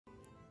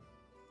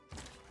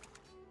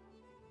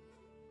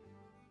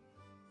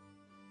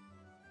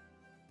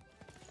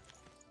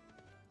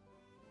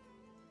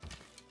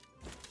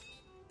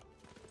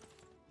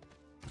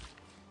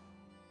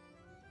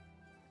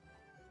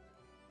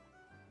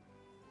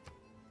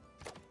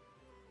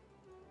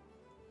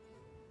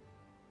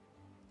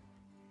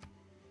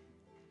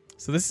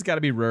So this has got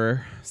to be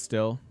Rur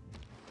still.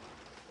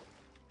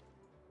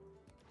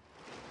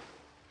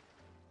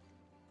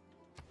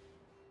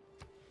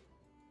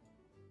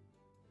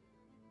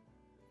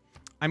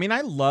 I mean,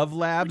 I love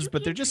labs,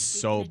 but they're just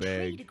so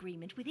big.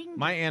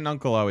 My aunt and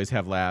uncle always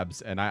have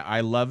labs, and I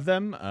love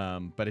them,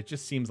 but it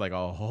just seems like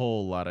a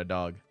whole lot of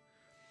dog.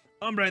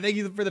 Umbra, thank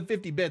you for the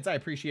 50 bits. I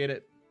appreciate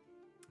it.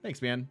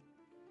 Thanks, man.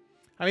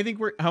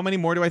 How many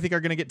more do I think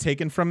are going to get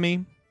taken from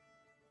me?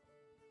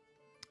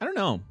 I don't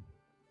know.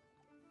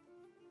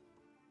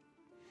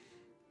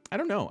 I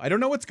don't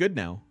know what's good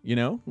now, you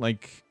know?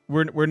 Like,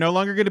 we're no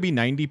longer going to be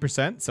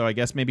 90%, so I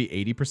guess maybe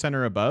 80%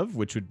 or above,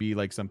 which would be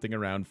like something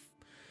around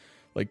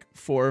like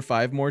 4 or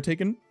 5 more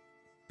taken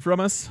from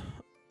us.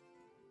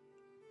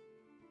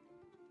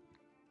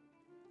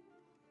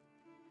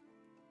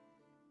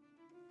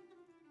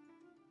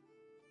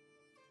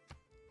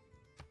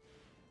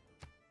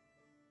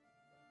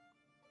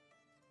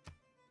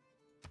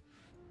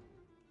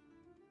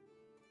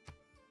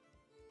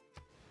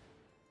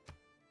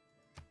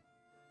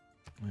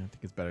 I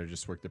think it's better to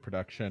just work the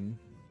production.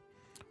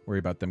 Worry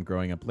about them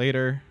growing up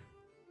later.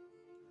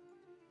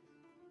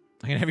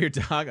 I can have your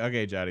dog?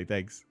 Okay, Johnny,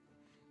 thanks.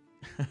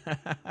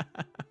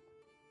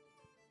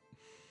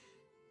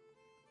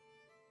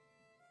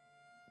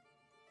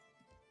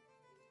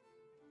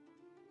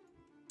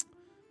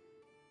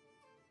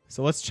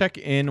 So let's check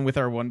in with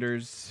our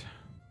wonders.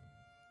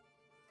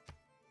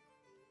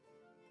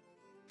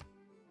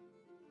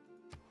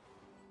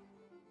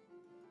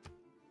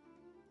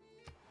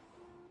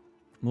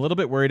 I'm a little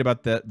bit worried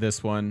about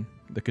this one,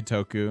 the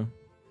Kotoku.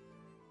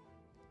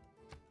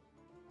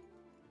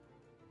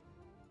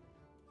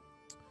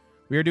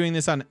 We are doing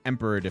this on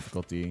Emperor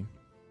difficulty.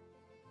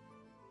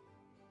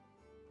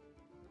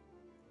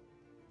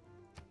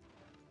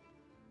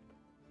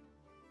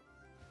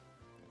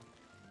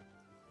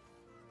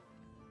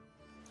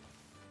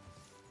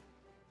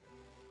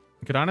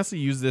 I could honestly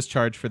use this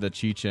charge for the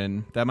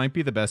Chechen. That might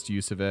be the best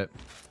use of it.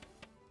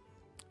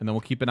 And then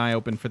we'll keep an eye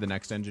open for the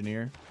next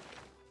engineer.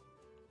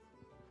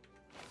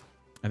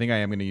 I think I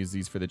am going to use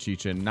these for the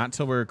Chechen. Not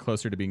till we're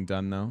closer to being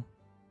done, though.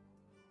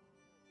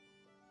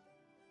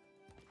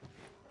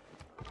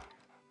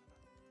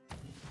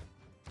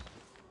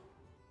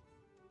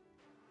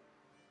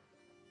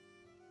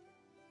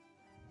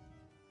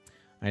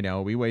 I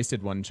know, we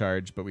wasted 1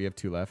 charge, but we have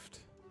 2 left.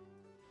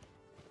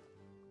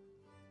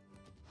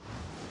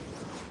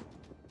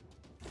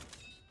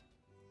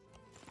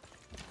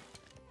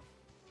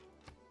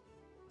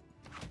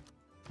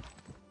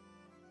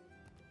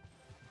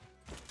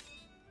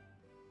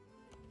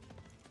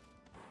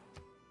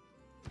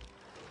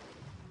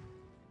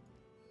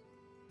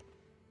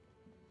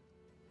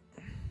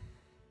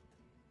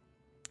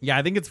 Yeah,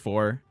 I think it's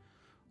 4.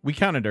 We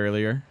counted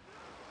earlier.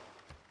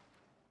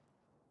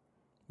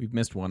 We've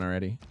missed 1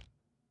 already.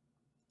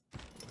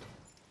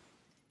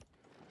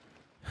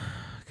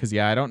 Because,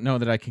 yeah, I don't know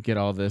that I could get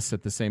all this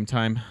at the same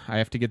time. I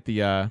have to get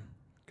the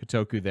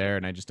Kotoku there,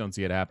 and I just don't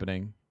see it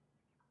happening.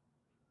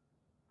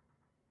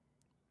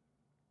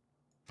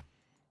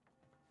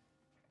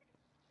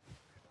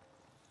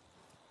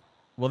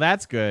 Well,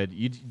 that's good.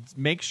 You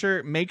make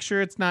sure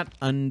it's not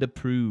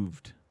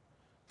undapproved,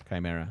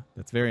 Chimera.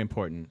 That's very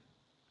important.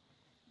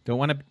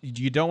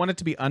 You don't want it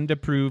to be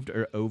undapproved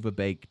or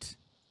overbaked.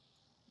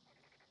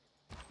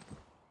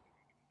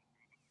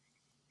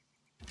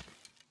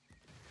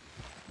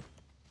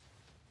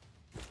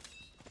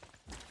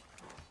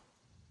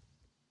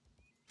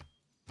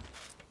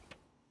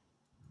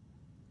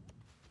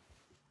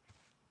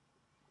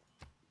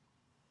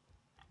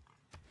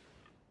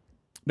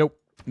 Nope.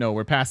 No,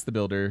 we're past the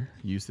builder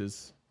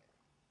uses.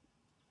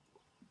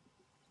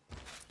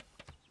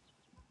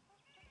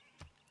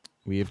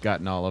 We have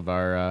gotten all of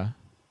our...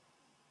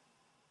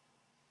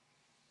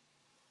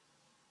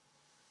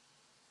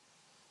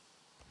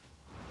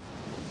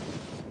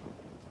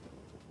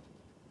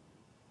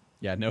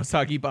 Yeah, no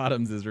soggy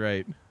bottoms is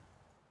right.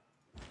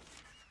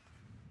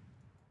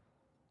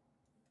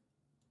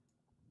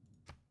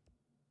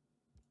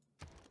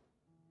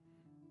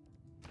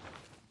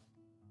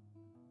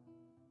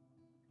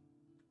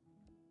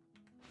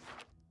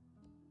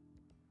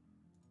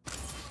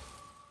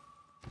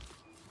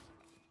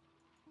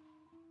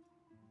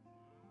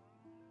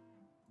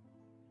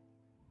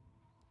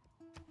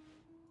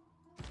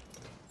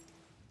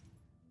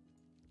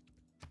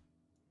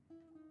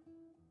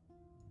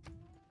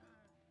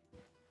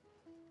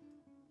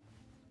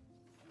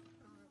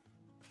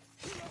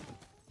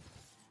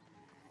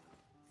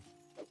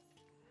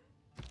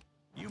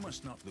 You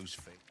must not lose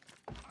faith.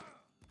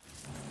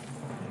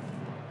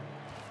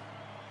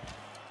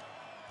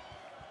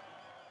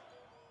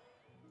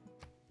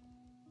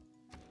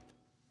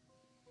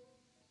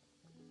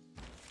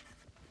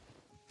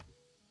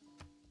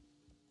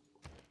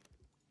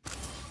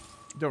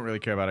 Don't really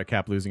care about a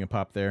cap losing a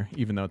pop there,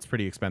 even though it's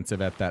pretty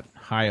expensive at that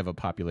high of a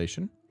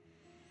population.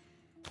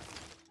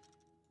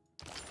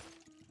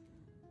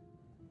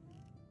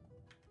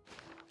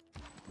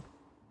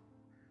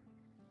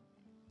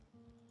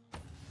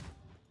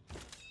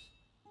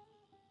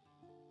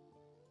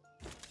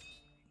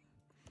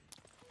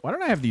 Why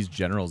don't I have these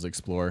generals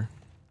explore?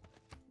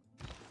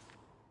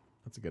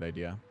 That's a good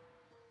idea.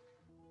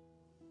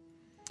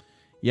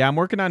 Yeah, I'm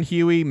working on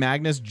Huey.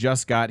 Magnus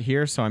just got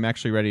here, so I'm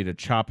actually ready to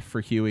chop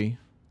for Huey.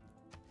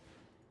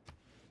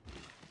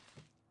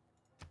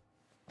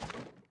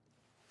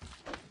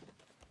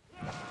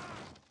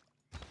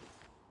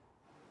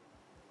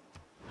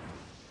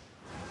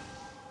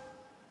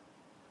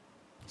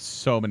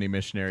 So many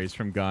missionaries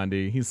from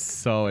Gandhi. He's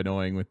so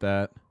annoying with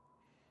that.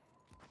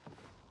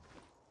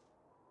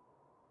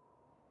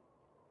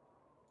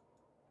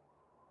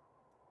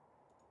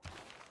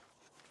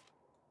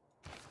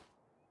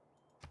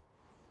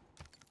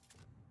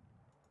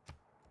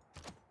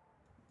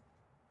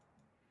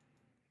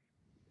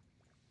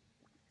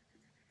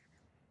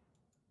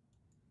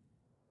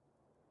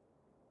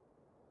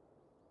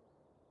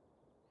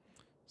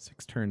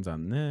 Six turns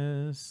on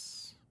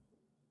this.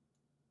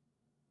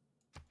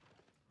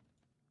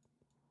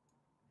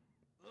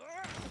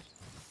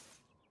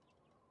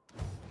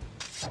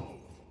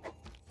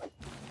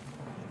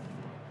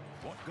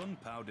 What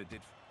gunpowder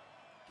did...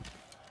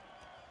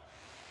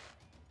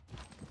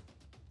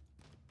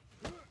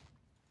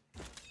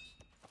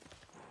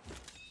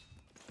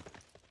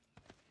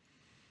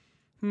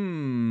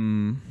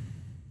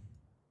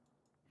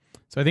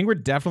 So I think we're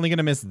definitely going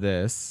to miss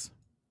this.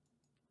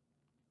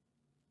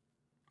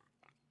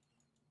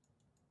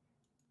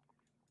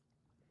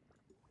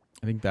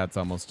 I think that's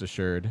almost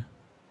assured.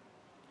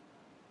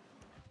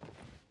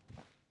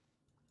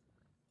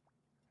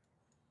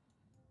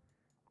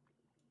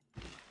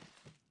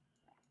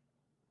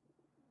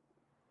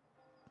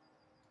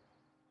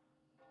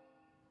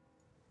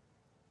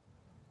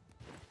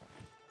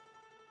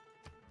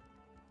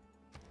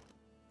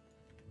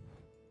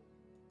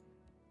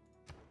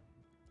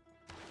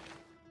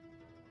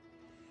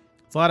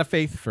 It's a lot of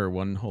faith for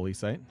one holy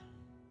site.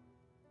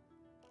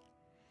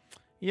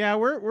 Yeah,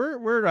 we're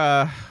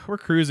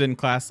cruising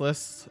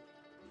classless.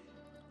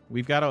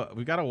 We've got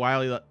a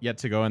while yet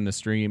to go in the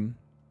stream.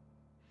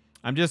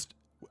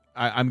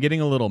 I'm getting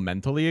a little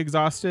mentally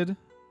exhausted,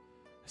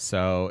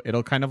 so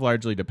it'll kind of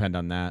largely depend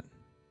on that.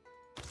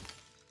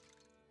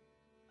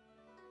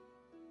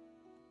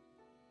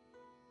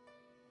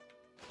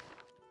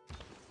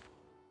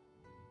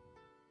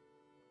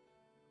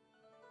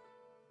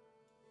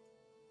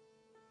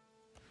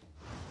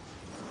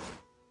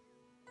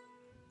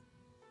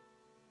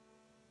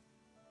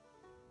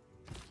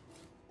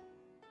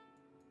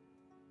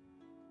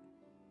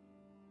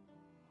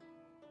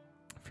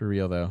 For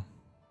real, though.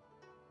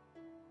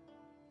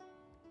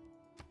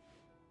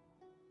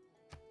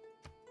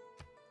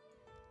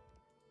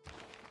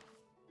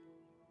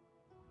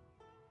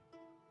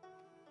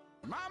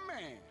 My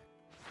man!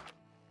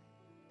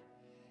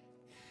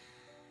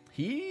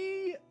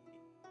 He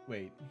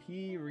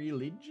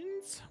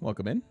religions?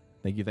 Welcome in.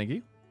 Thank you, thank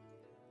you.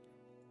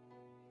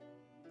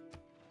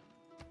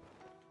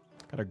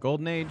 Got our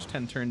golden age,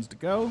 10 turns to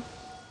go.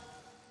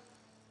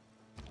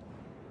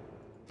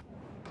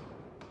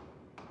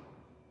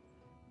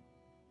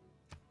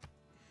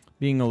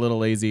 Being a little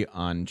lazy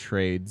on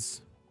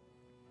trades.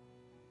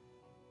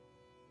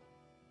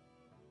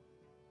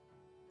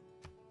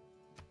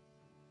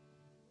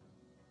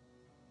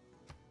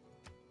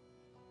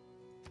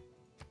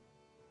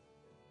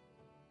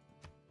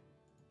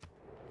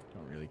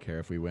 Don't really care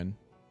if we win.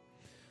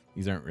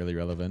 These aren't really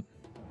relevant.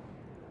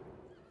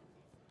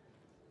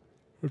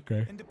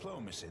 Okay. In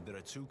diplomacy, there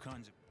are two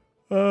kinds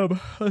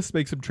of... Let's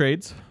make some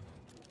trades.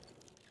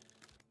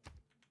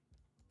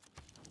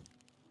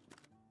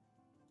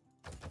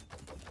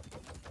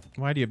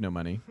 Why do you have no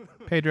money?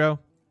 Pedro?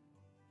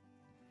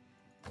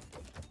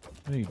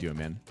 What are you doing,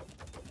 man?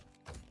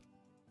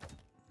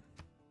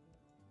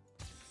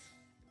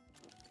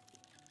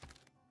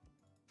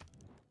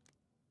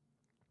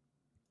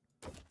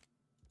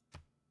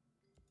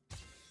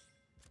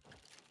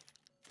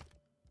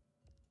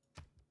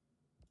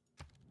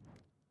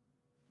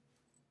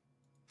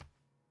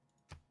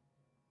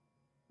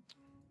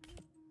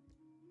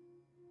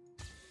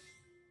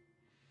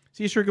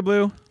 See you, Sugar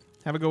Blue.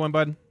 Have a good one,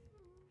 bud.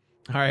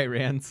 All right,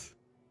 Rans.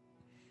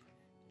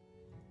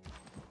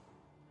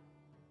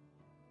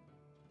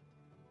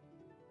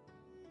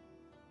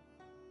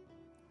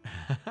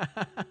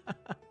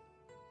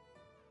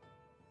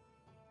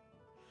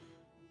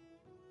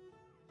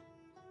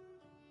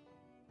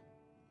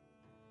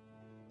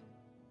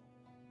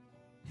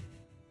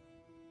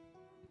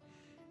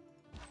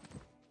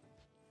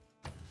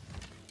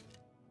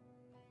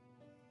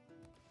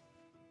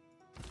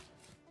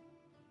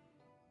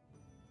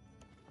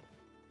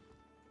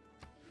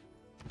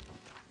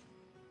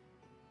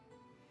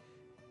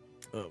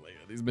 Oh my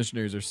god, these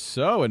missionaries are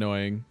so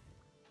annoying.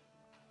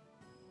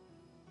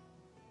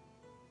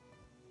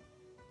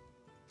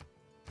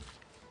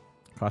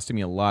 Costing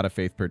me a lot of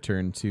faith per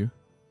turn, too.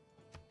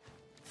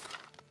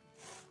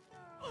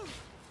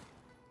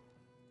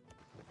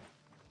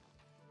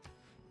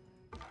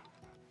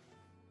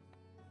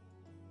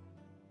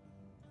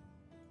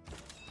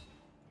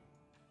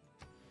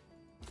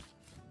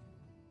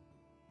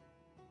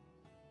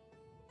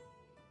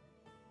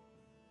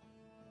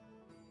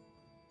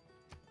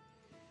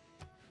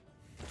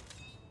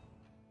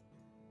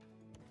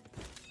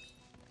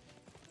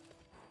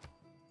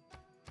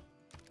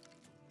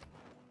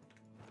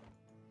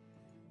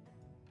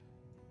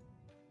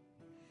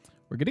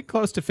 We're getting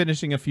close to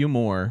finishing a few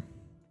more.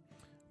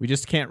 We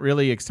just can't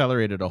really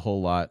accelerate it a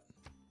whole lot.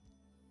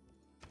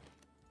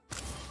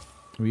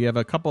 We have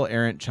a couple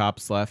errant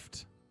chops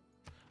left.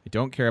 I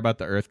don't care about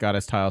the Earth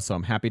Goddess tile, so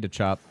I'm happy to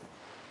chop.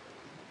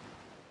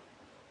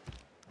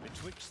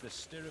 Betwixt the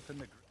stirrup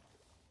and the...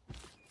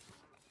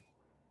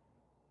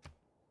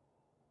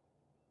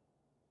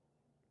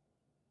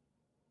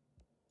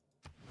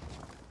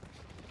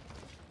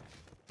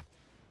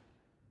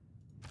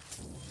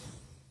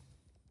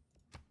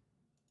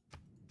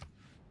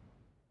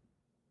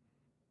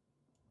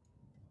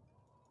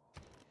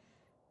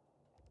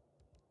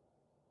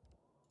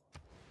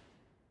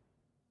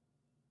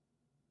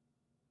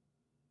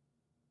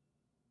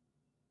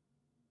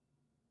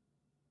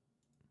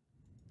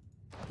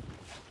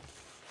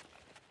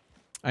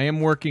 I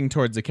am working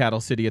towards a cattle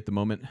city at the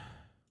moment.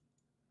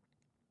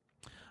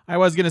 I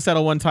was going to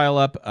settle one tile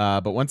up,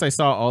 but once I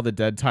saw all the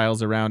dead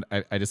tiles around,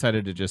 I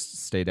decided to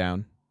just stay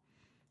down.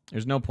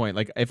 There's no point.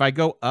 Like, if I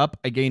go up,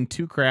 I gain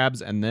 2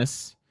 crabs, and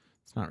this,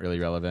 it's not really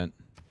relevant.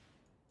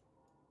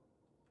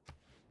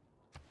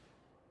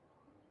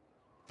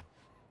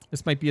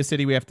 This might be a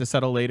city we have to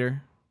settle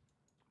later.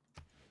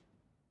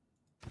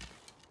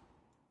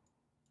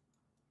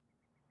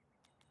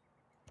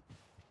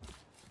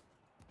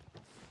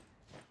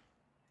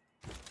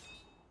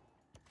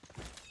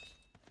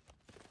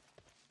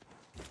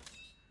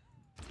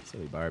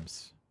 Silly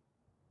barbs.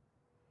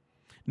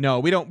 No,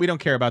 we don't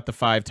care about the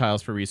 5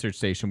 tiles for research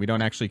station. We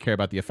don't actually care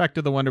about the effect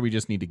of the wonder. We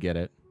just need to get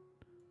it.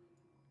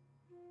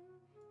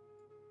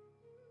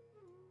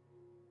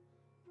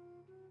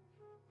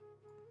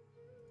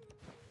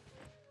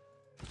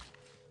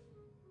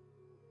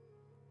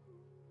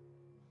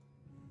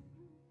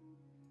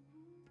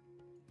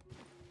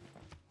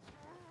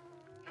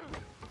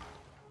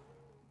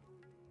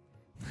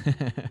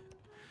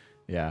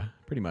 Yeah,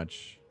 pretty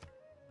much.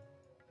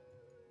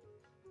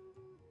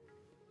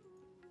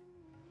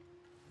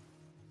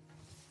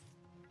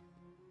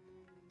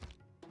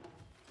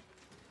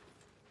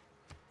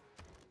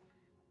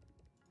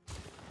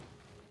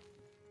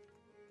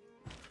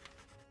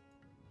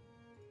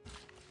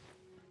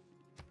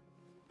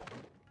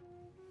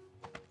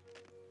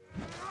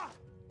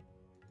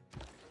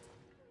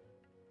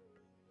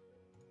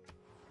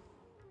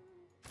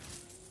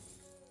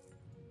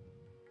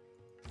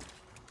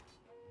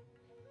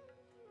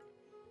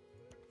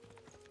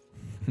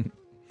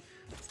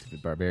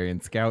 Stupid barbarian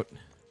scout.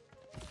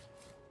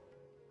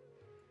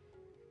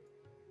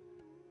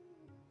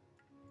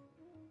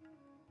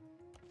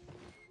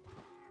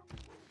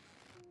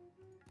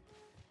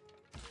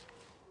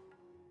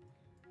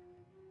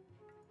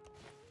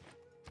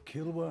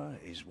 Kilwa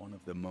is one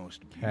of the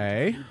most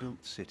Okay. beautifully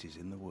built cities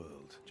in the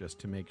world. Just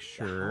to make The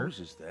sure.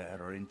 houses there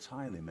are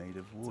entirely made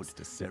of wood. Just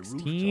a Their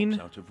 16.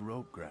 rooftops out of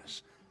rope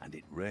grass, and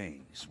it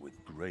rains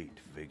with great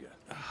vigor.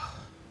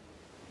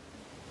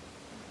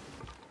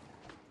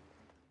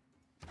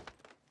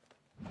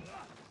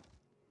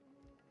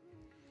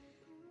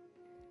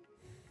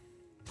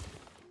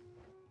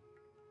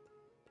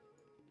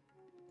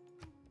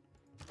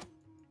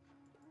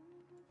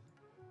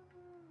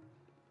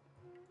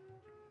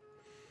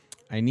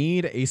 I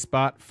need a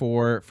spot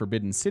for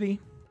Forbidden City.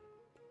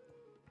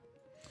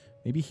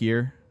 Maybe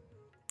here.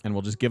 And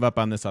we'll just give up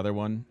on this other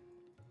one.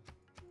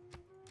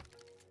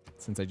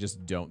 Since I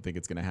just don't think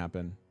it's going to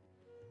happen.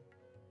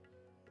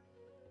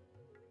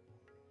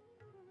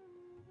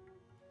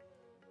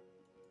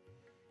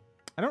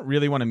 I don't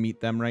really want to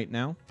meet them right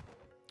now.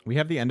 We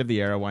have the end of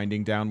the era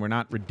winding down. We're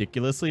not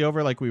ridiculously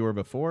over like we were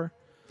before.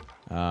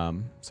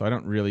 So I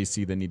don't really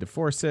see the need to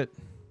force it.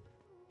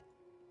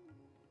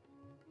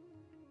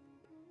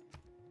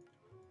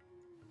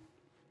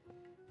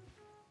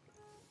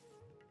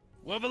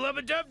 Wubba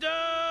lubba dub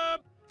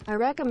dub! I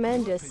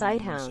recommend a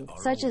sighthound,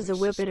 such as a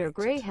whippet or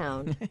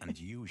greyhound. And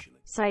usually...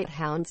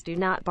 Sighthounds do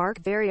not bark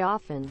very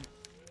often.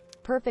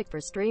 Perfect for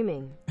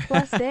streaming.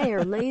 Plus they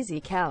are lazy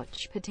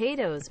couch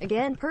potatoes.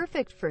 Again,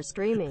 perfect for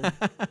streaming.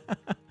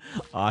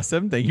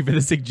 Awesome. Thank you for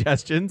the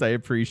suggestions. I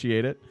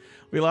appreciate it.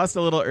 We lost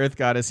a little Earth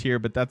Goddess here,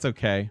 but that's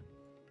okay.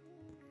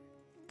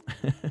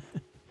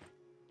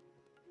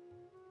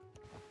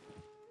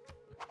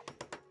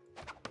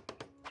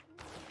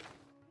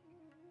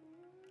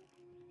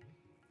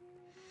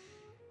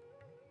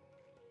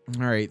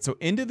 All right, so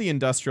into the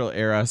industrial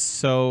era.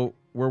 So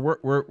we're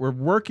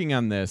working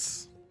on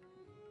this.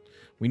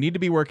 We need to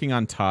be working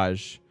on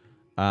Taj.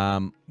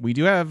 We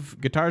do have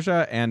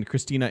Gatarja and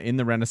Christina in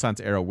the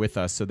Renaissance era with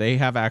us, so they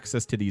have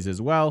access to these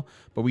as well.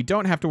 But we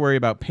don't have to worry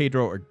about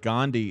Pedro or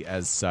Gandhi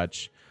as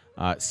such.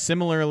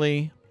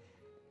 Similarly,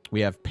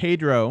 we have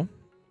Pedro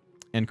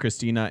and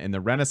Christina in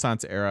the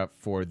Renaissance era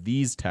for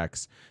these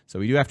techs, so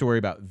we do have to worry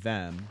about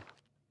them.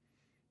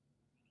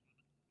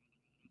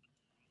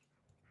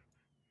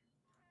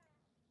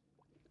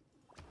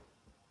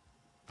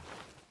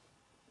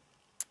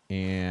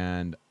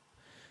 And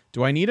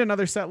do I need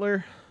another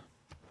settler?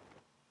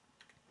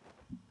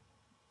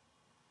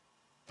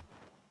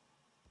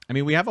 I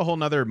mean, we have a whole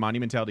nother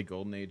Monumentality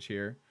Golden Age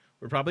here.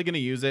 We're probably going to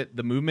use it.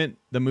 The movement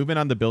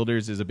on the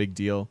builders is a big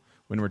deal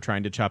when we're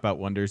trying to chop out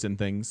wonders and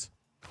things.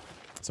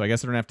 So I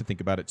guess I don't have to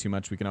think about it too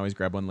much. We can always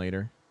grab one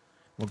later.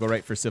 We'll go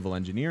right for civil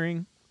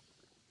engineering.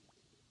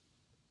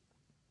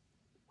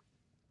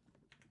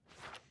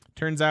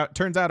 Turns out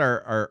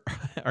our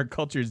our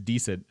culture is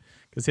decent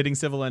because hitting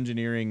civil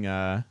engineering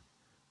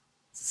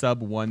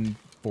sub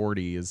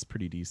 140 is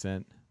pretty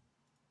decent.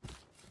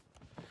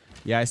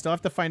 Yeah, I still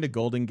have to find a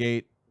Golden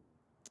Gate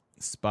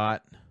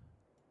spot.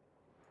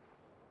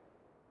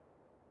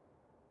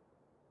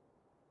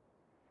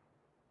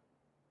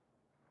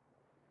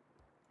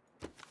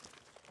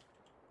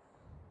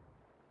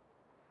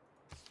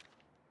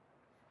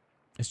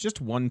 It's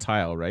just one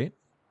tile, right?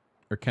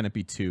 Or can it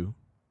be two?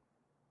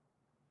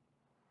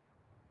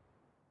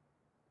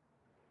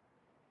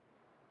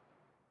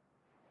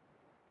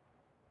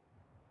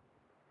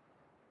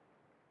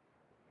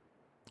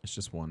 It's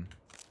just one.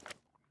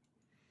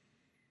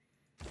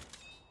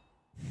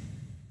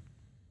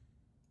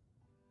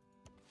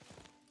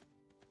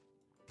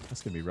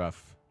 That's gonna be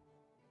rough.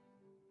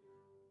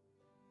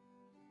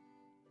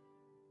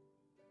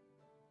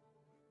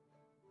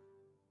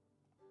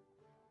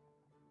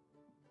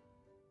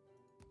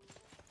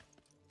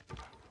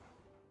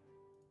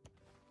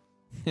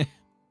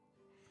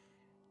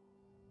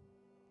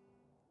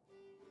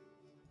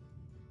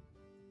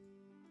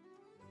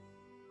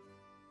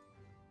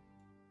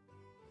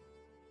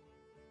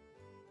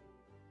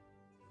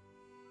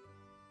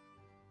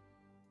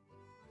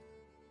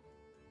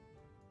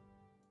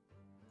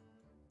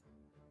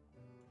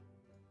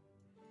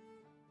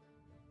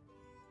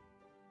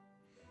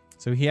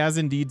 So he has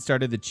indeed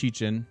started the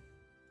Chechen.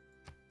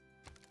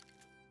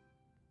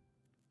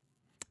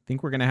 I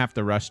think we're going to have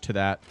to rush to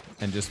that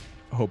and just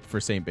hope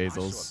for St.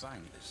 Basil's.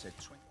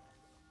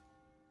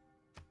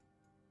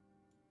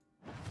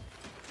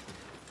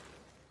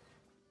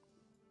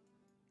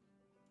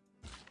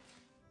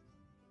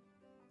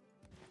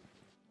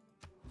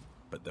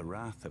 But the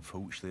wrath of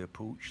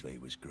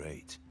Hoochly was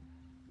great,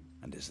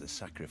 and as the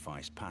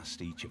sacrifice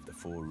passed each of the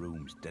 4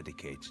 rooms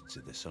dedicated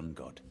to the sun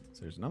god,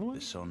 so there's another one?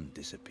 The sun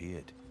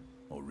disappeared,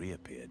 or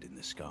reappeared in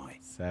the sky.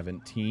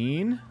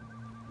 17.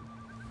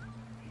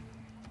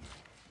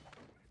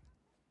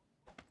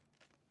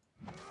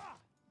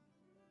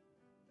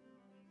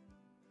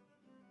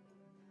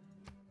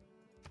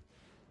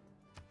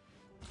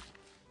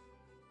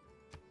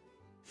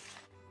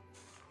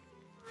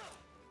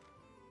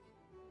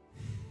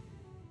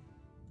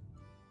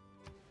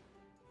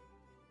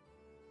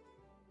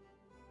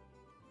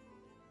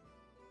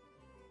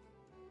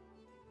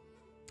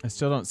 I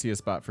still don't see a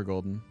spot for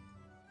golden.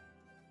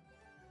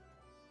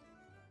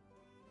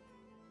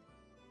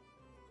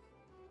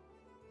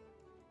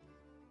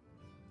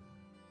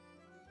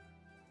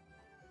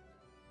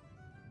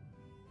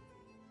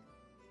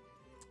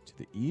 To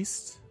the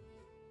east.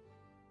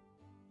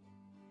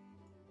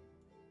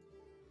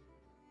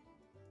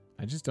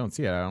 I just don't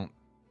see it. I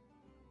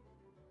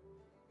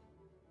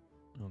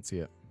don't see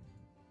it.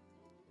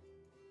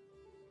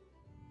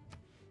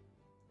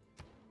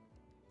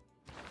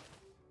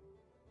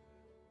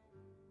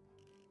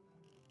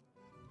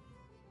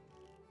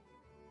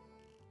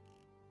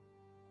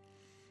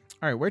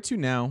 All right, where to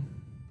now?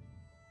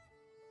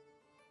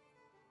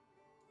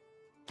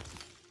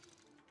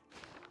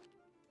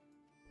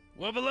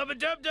 Wubba lubba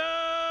dub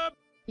dub!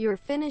 You're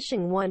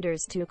finishing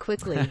wonders too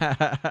quickly.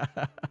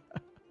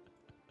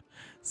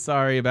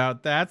 Sorry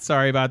about that.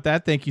 Sorry about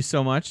that. Thank you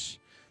so much.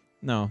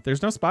 No,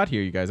 there's no spot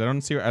here, you guys. I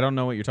don't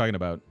know what you're talking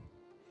about.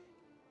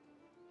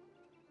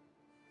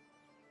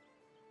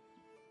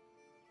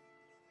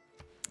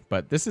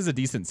 But this is a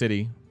decent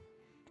city.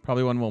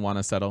 Probably one we'll want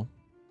to settle.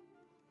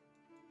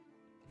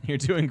 You're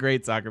doing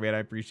great, Soccer Man. I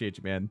appreciate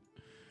you, man.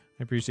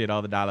 I appreciate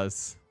all the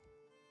dollars.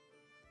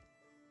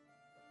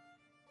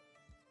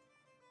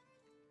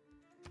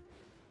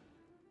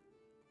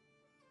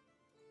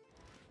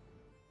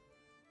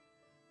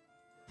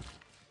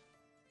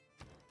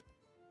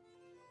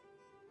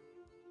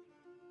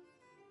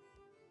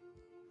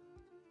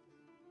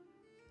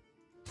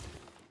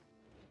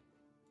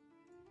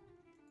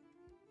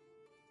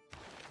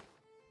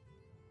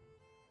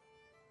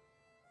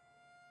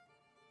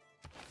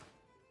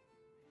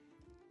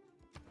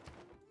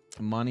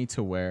 Money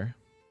to wear.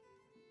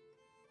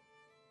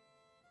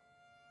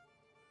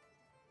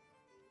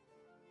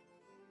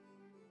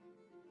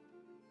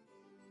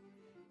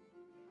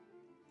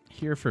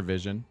 Here for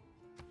vision.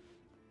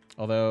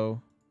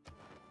 Although...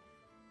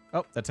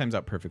 Oh, that times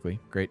out perfectly.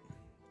 Great.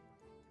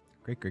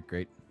 Great, great,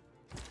 great.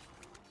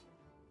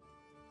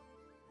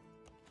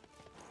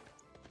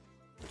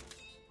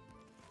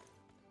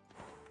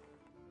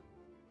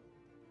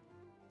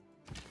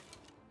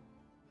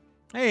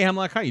 Hey,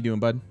 Hemlock. How you doing,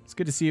 bud? It's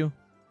good to see you.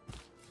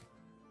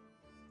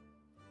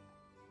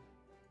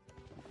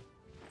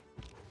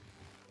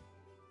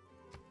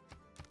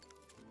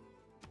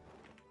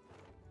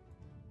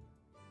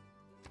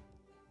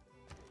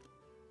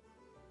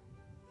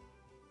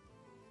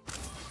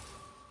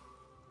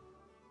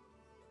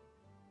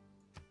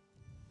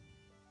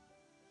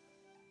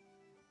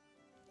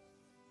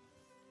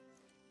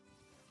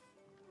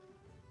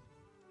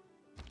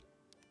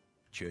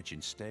 Church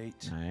and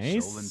state,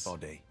 Nice. soul and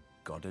body,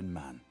 God and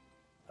man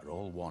are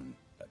all one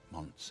at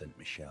Mont Saint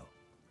Michel.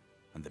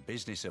 And the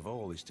business of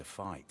all is to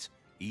fight,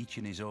 each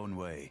in his own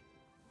way,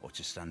 or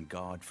to stand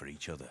guard for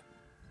each other.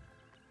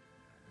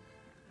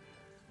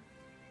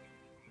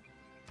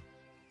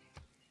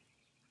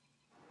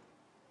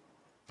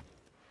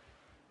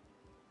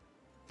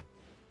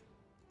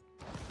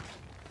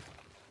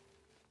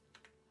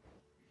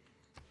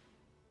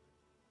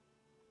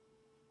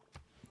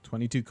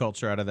 $22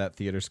 culture out of that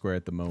theater square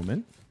at the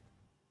moment.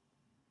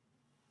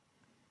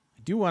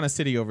 I do want a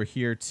city over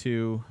here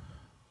too.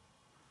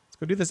 Let's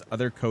go do this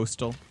other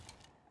coastal.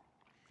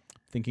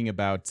 Thinking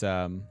about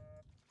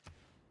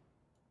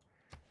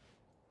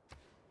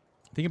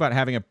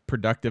having a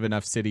productive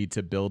enough city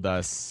to build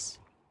us.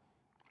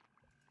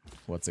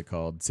 What's it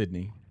called?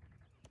 Sydney.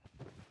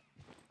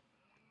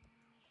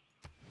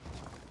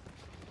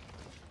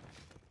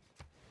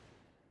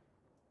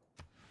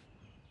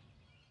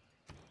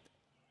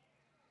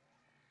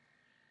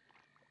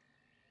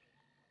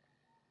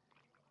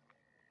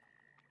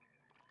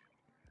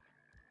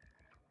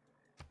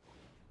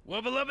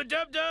 Wubba lubba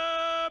dub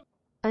dub!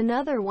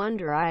 Another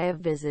wonder I have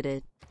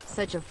visited.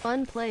 Such a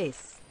fun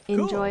place.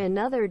 Enjoy Cool.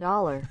 another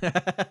 $1.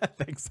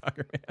 Thanks,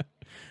 Soccer Man.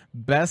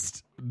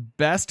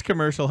 Best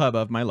commercial hub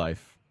of my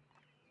life.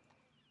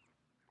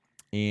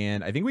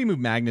 And I think we move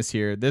Magnus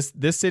here. This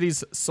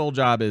city's sole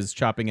job is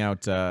chopping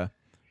out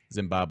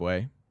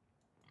Zimbabwe.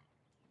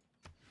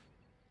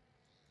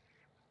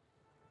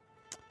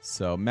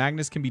 So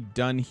Magnus can be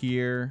done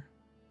here.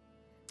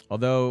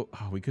 Although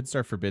we could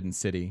start Forbidden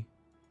City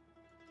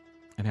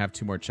and have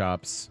 2 more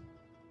chops.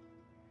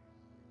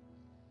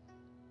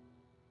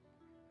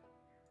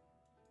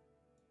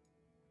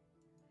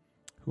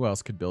 Who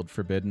else could build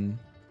Forbidden?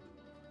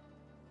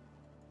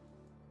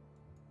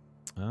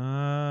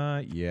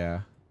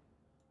 Yeah.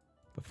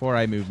 Before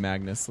I move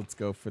Magnus, let's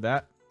go for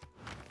that.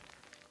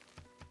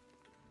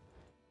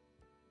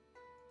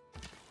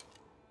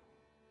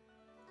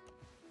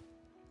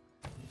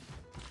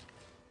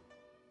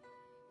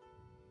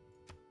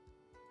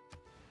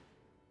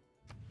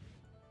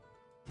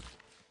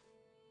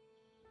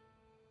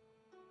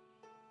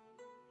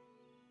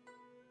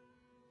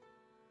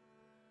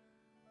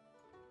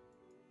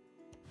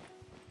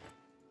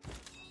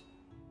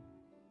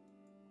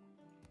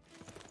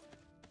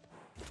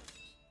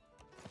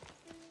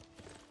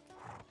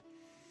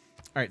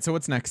 All right, so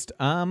what's next?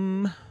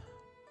 4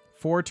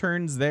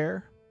 turns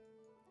there.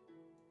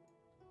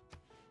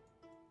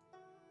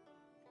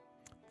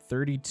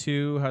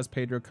 32. How's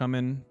Pedro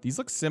coming? These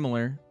look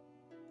similar.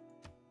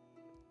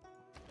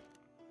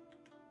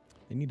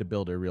 They need a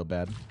builder real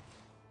bad.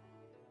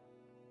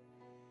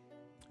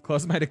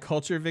 Close my to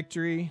culture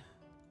victory.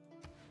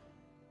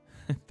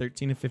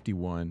 13 to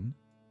 51.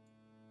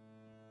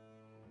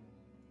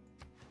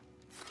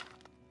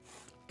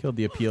 Killed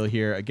the appeal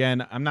here.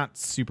 Again, I'm not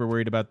super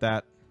worried about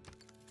that.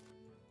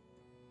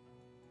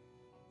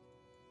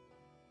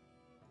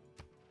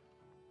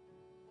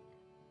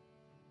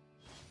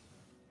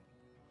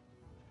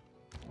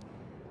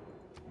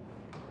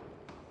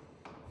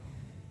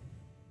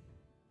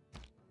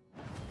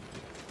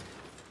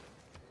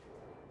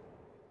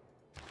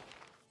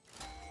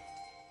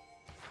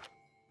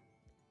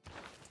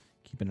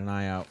 Keeping an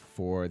eye out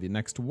for the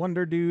next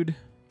Wonder Dude.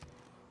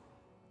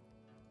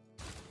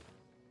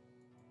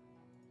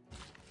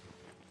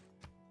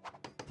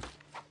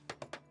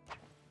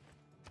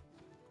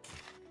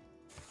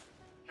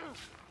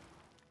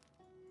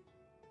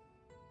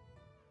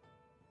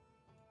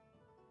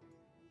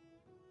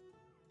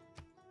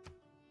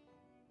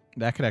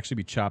 That could actually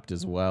be chopped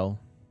as well.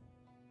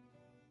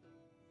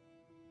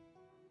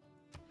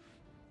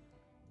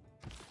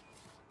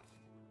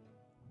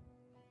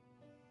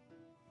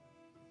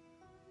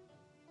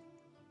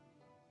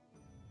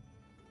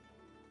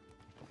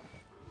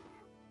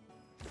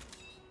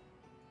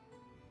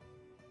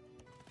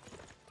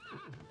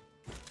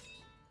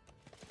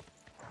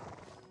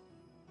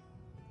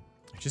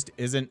 Just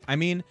isn't. I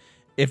mean,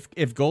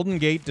 if Golden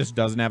Gate just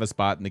doesn't have a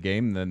spot in the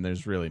game, then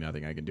there's really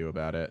nothing I can do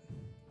about it.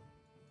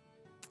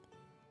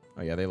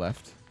 Oh yeah, they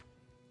left.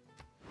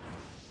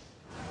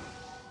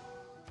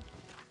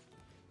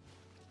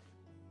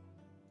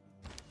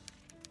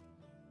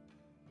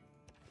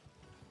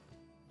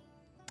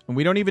 And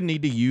we don't even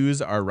need to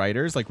use our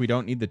writers. Like, we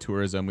don't need the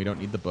tourism. We don't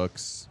need the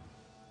books.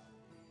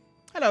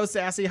 Hello,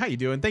 Sassy. How you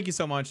doing? Thank you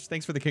so much.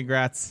 Thanks for the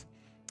congrats.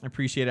 I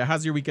appreciate it.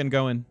 How's your weekend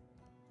going?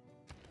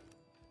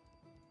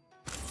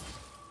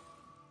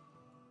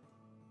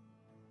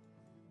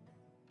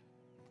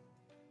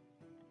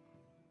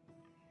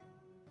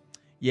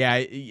 Yeah,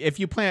 if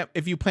you plant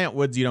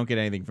woods, you don't get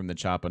anything from the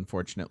chop,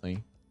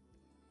 unfortunately.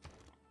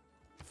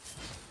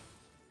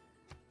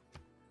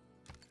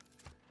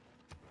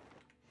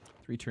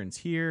 Three turns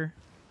here.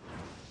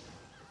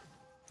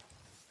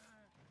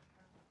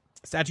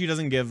 Statue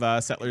doesn't give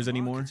settlers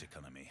anymore. Market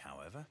economy,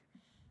 however,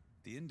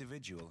 the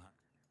individual.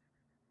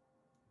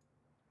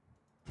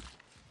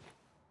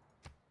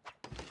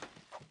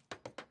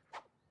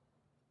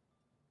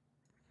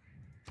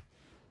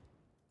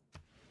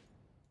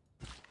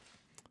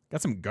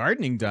 Got some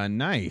gardening done.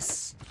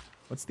 Nice.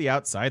 What's the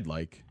outside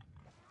like?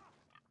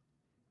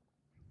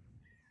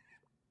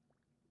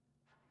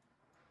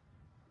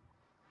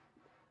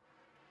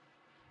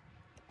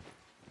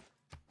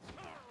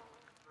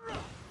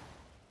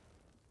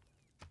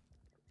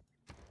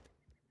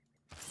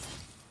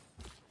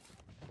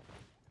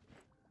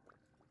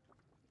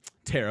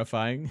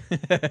 Terrifying.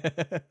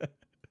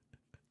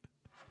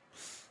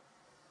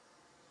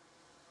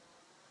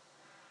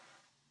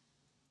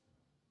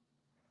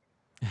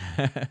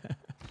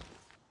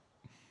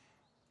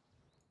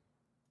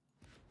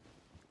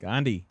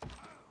 Gandhi,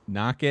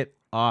 knock it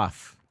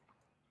off.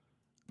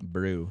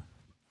 Brew.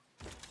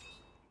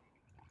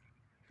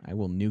 I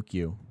will nuke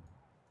you.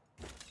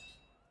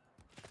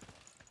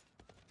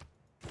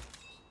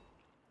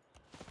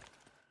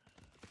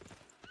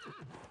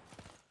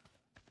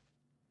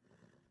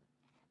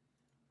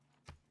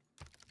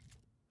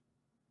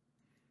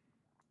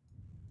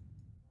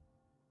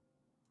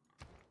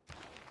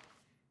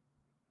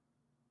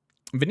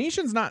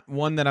 Venetian's not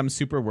one that I'm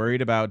super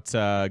worried about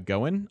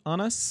going on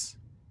us.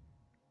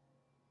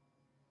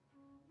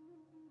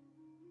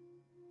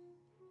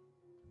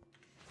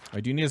 I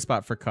do need a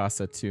spot for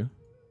Casa too.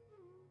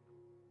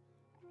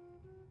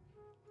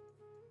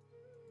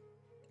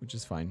 Which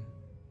is fine.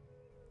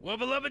 Wubba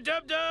lubba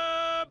dub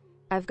dub!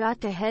 I've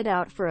got to head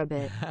out for a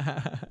bit.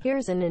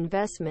 Here's an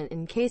investment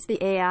in case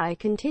the AI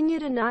continue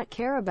to not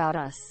care about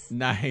us.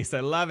 Nice. I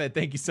love it.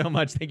 Thank you so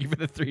much. Thank you for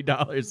the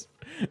 $3.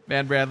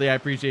 Man, Bradley, I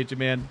appreciate you,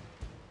 man.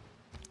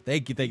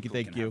 Thank you, thank you,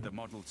 thank you. The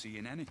Model T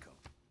in Enical.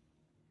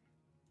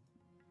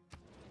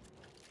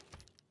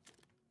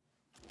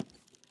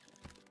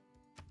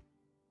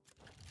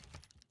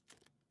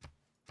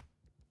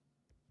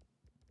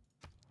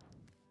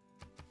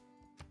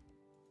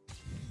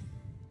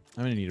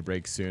 I'm gonna need a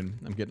break soon.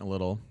 I'm getting a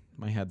little.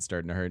 My head's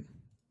starting to hurt.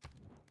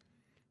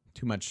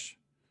 Too much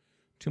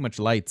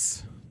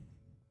lights.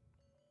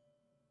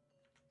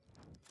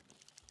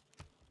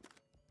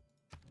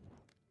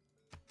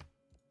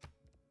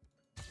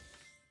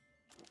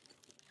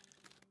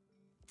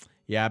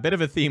 Yeah, a bit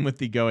of a theme with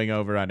the going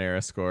over on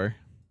era score.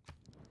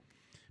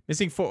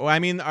 Missing 4. I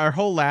mean, our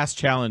whole last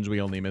challenge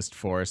we only missed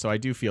 4, so I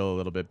do feel a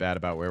little bit bad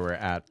about where we're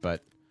at,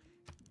 but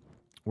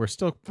we're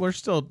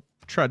still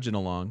trudging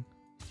along.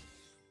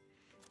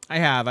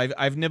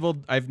 I've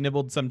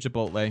nibbled some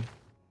Chipotle.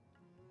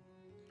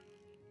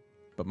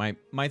 But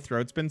my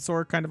throat's been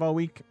sore kind of all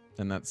week,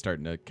 and that's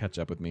starting to catch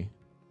up with me.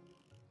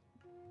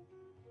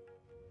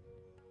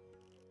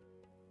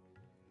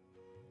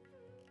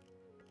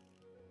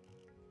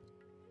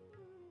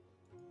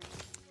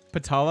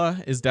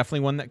 Patala is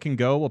definitely one that can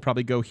go. We'll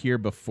probably go here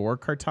before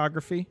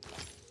cartography.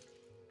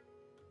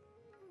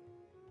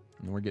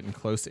 And we're getting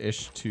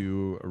close-ish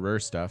to rare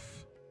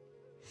stuff.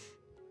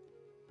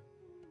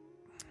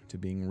 To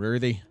being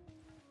worthy.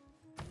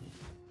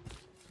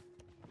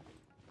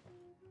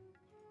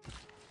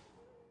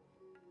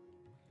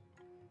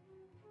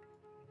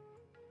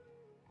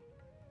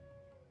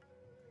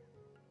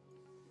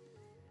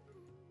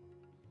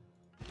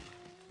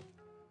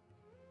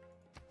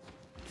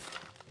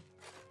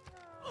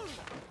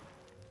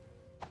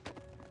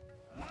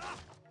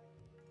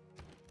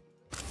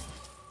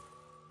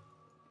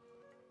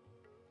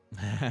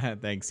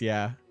 Thanks,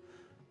 yeah.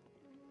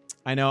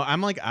 I know,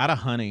 I'm like out of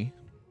honey.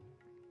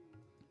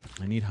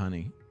 I need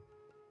honey.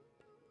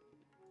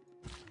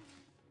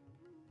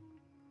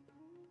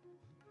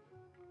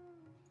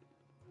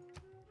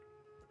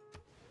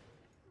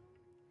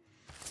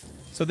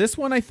 So this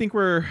one, I think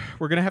we're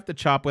gonna have to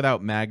chop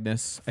without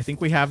Magnus. I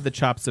think we have the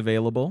chops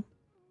available.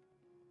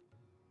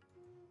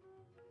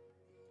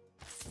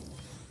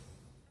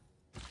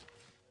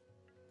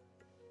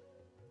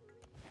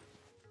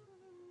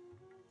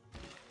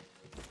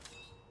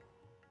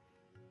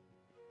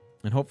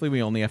 And hopefully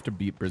we only have to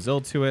beat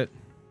Brazil to it.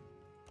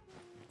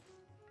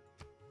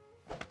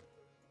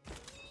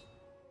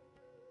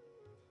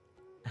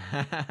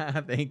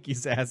 Thank you,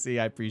 Sassy.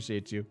 I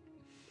appreciate you.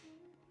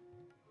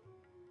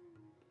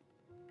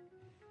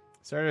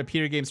 Started a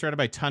Peter game started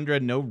by Tundra.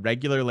 No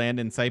regular land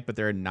in sight, but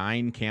there are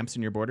 9 camps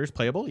in your borders.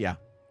 Playable? Yeah.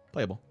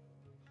 Playable.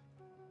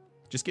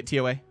 Just get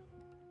TOA.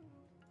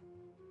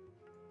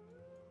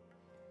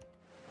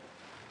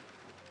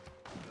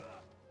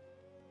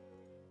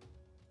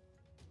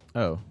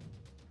 Oh.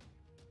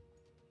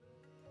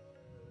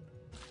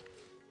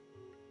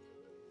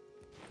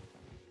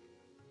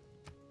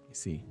 I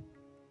see.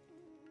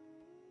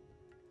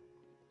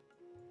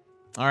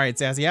 All right,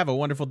 Sassy, have a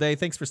wonderful day.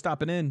 Thanks for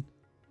stopping in.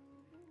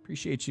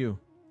 Appreciate you.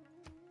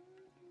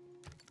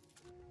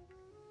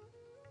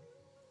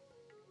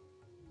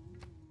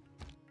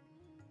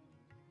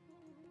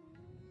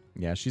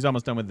 Yeah, she's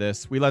almost done with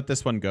this. We let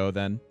this one go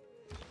then.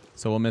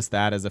 So we'll miss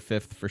that as a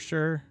 5th for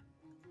sure.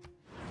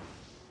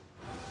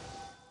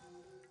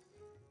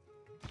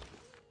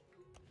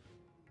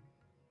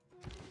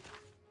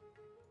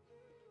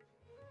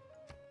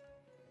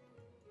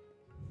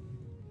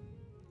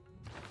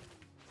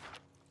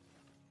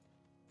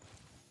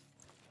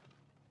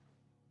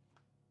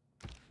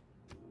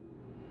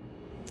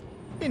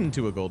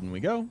 Into a golden we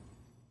go.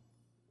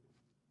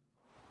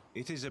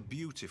 It is a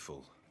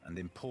beautiful and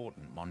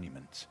important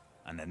monument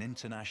and an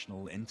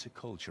international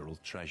intercultural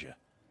treasure.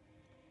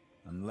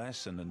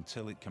 Unless and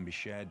until it can be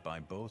shared by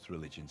both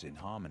religions in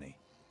harmony,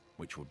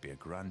 which would be a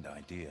grand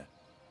idea,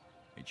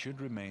 it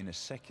should remain a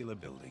secular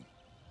building,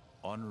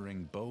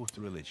 honoring both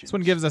religions. This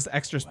one gives us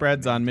extra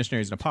spreads on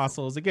missionaries and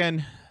apostles.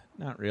 Again,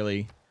 not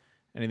really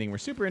anything we're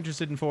super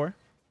interested in for.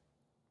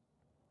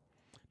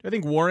 Do I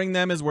think warring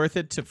them is worth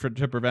it to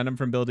prevent them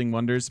from building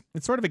wonders?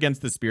 It's sort of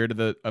against the spirit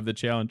of the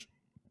challenge.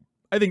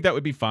 I think that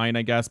would be fine,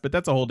 I guess, but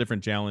that's a whole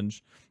different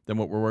challenge than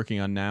what we're working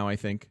on now, I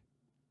think.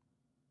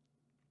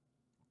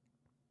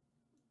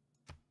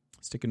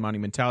 Stick in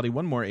monumentality.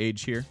 One more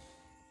age here.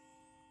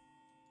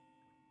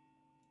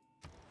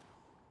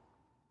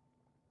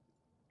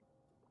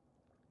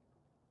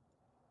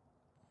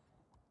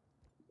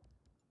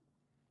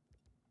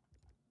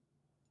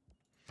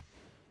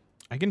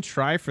 I can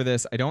try for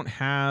this. I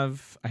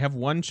have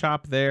one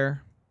chop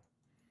there.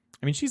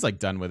 I mean, she's like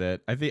done with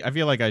it. I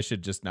feel like I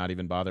should just not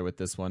even bother with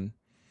this one.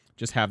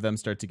 Just have them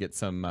start to get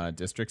some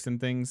districts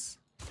and things.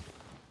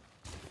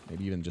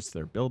 Maybe even just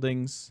their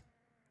buildings.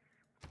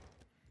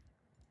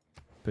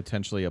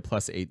 Potentially a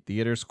 +8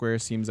 theater square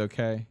seems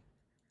okay.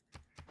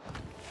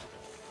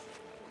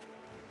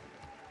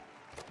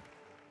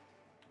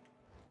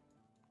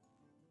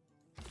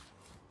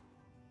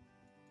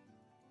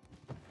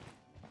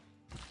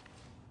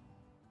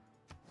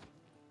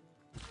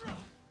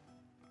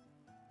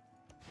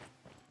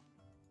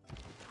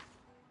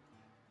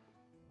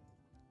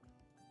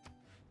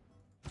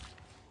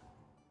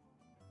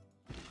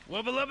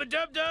 Wubba lubba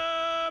dub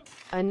dub!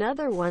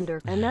 Another wonder,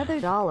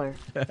 another dollar.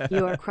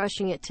 You are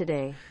crushing it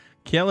today.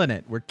 Killing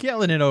it. We're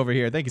killing it over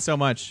here. Thank you so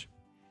much.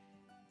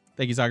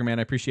 Thank you, Soccer Man.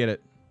 I appreciate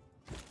it.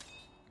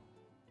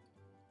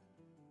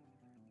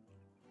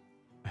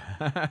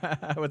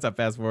 What's up,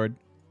 Fast Forward?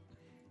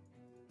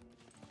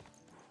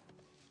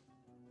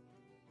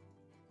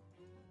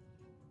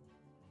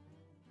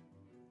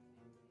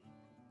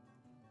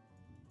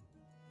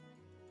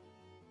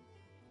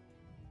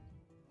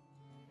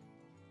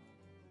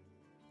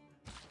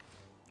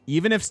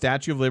 Even if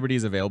Statue of Liberty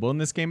is available in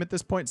this game at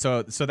this point,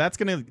 so that's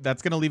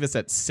gonna leave us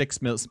at 6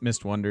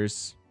 missed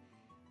wonders.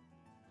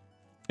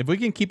 If we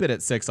can keep it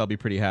at 6, I'll be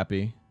pretty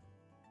happy.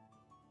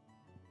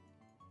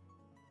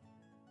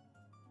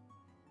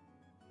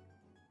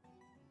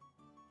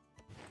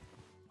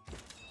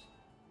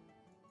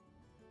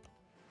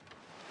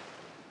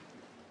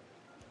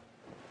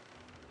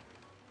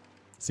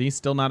 See,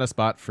 still not a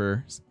spot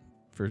for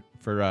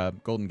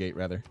Golden Gate,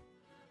 rather,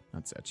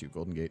 not statue.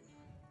 Golden Gate.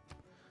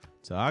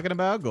 Talking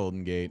about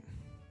Golden Gate.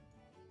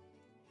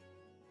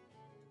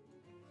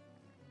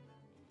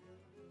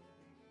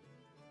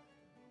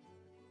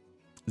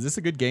 Is this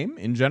a good game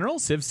in general?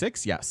 Civ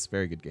 6? Yes,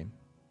 very good game.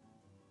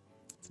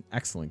 It's an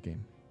excellent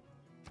game.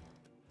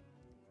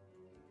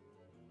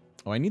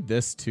 Oh, I need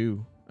this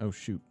too. Oh,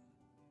 shoot.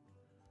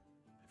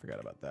 I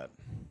forgot about that.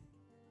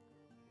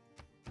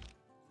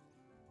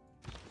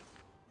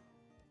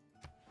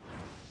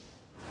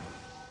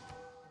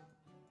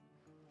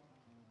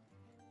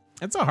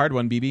 It's a hard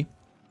one, BB.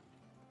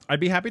 I'd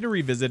be happy to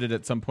revisit it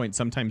at some point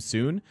sometime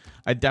soon.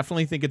 I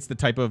definitely think it's the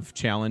type of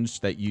challenge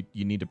that you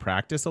need to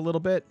practice a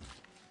little bit.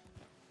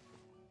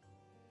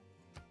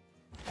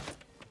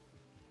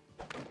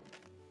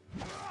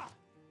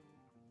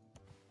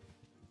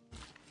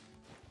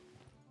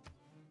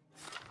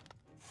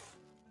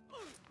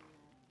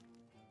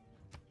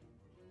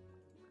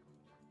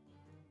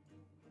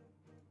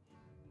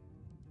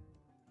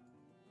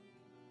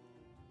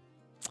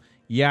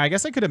 Yeah, I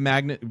guess I could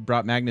have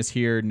brought Magnus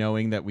here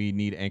knowing that we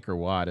need Anchor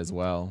Wat as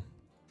well.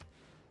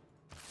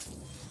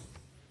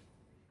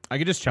 I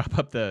could just chop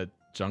up the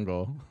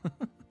jungle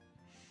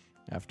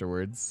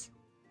afterwards.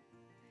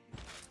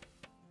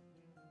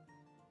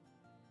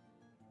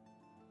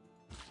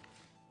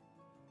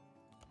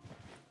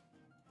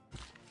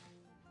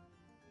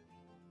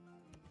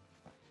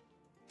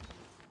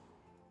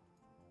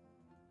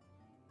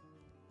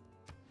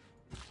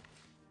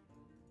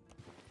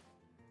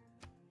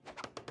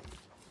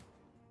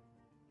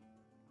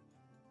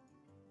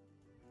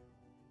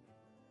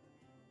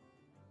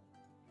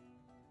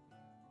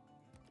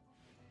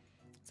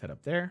 Head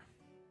up there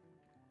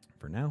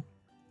for now.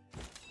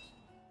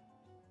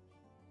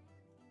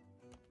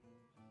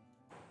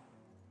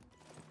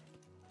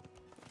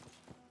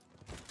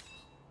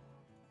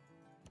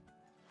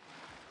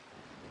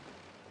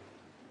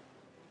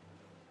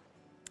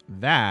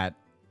 That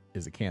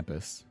is a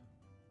campus.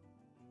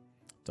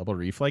 Double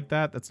reef like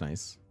that? That's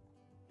nice.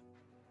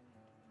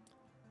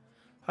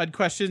 HUD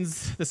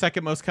questions, the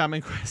second most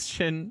common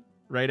question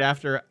right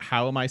after,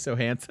 how am I so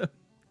handsome?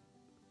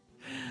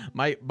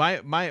 My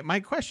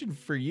question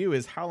for you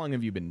is, how long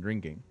have you been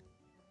drinking?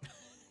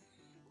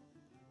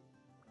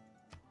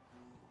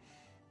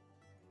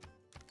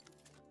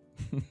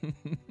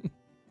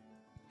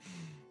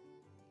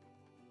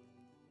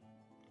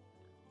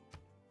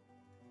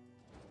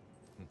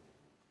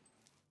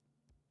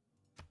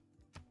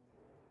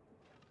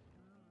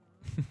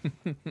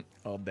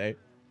 All day.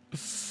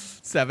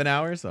 7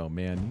 hours? Oh,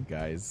 man, you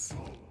guys.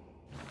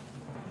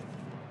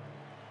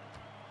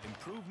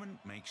 Improvement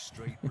makes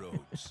straight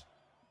roads.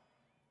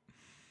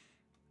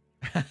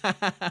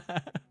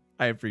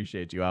 I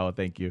appreciate you, Owl.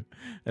 Thank you.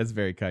 That's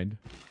very kind.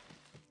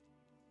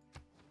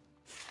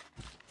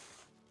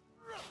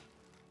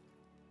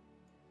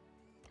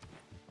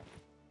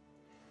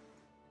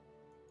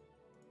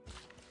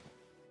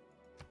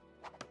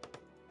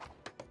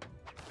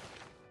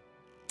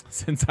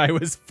 Since I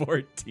was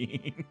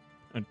 14.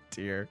 Oh,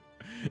 dear.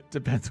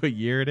 Depends what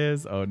year it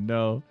is. Oh,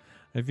 no.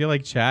 I feel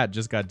like chat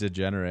just got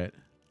degenerate.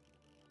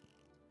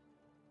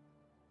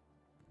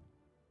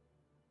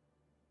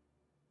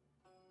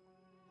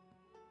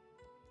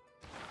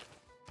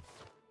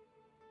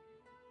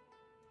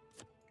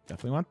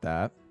 Definitely want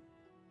that.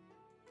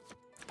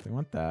 Definitely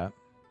want that.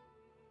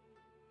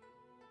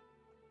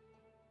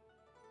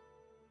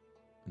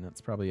 And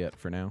that's probably it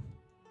for now.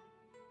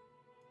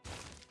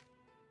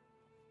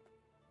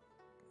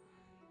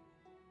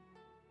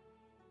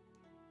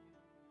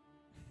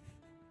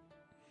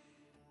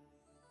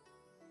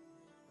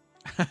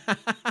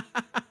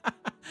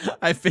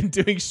 I've been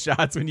doing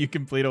shots when you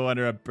complete a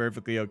wonder. I'm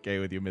perfectly okay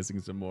with you missing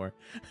some more.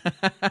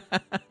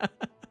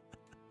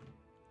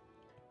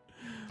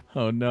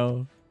 Oh,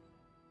 no.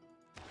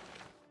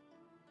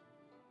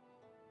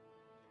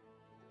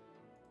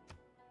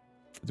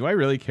 Do I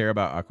really care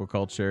about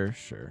aquaculture?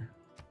 Sure.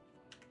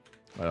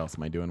 What else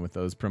am I doing with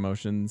those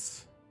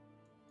promotions?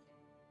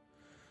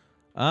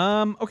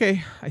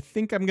 Okay. I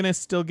think I'm gonna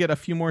still get a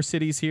few more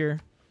cities here.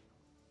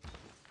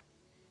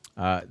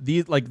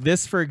 These, like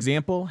this, for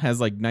example,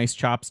 has like nice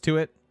chops to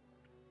it,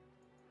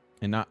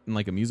 and not in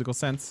like a musical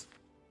sense.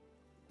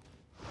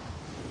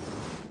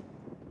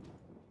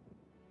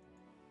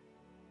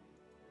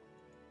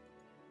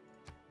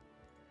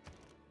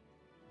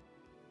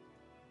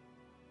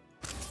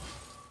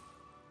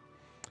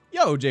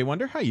 Yo, Jay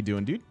Wonder, how you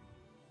doing, dude?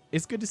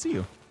 It's good to see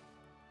you.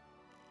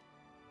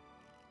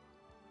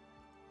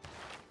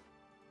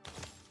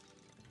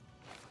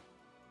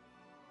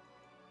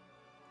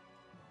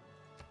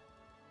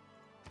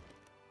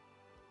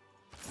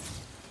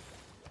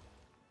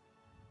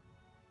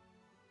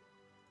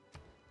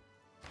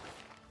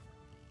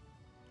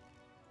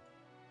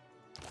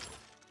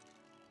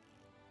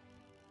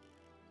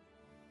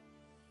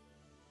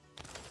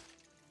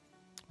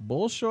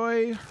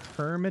 Bolshoi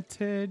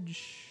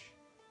Hermitage.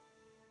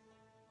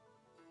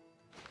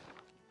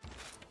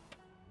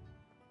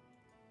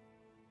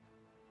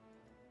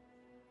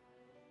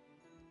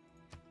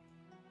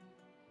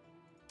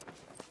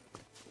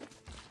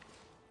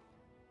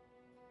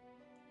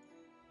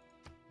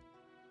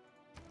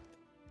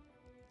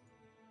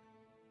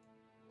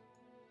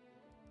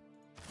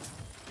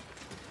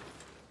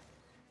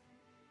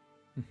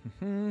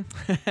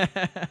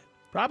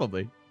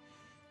 Probably.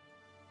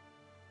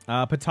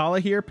 Patala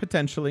here,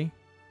 potentially.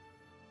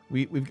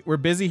 We're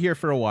busy here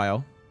for a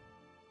while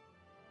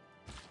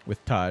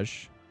with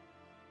Taj.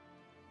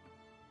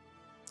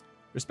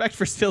 Respect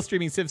for still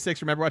streaming Civ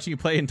 6. Remember watching you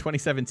play in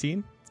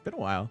 2017? It's been a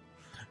while.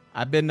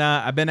 I've been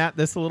at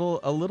this a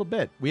little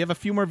bit. We have a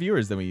few more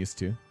viewers than we used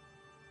to,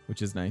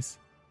 which is nice.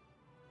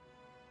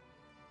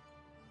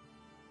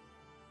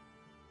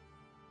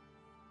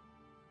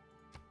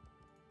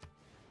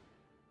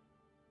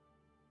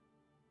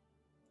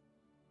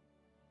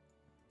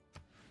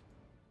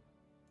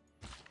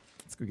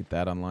 Let's go get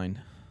that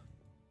online.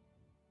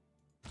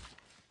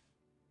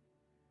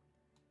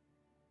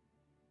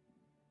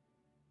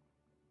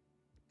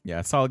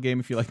 Yeah, solid game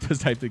if you like those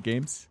types of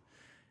games,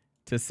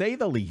 to say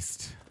the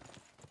least.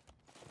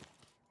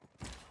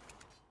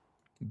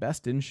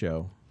 Best in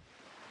show.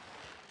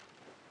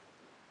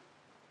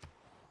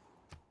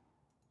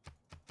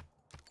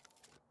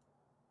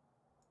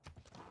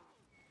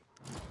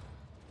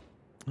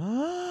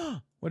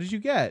 What did you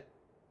get?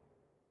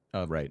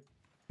 Oh, right.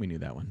 We knew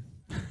that one.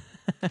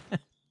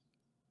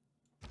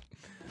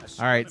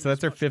 All right, so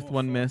that's our 5th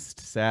one missed.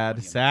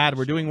 Sad. Sad.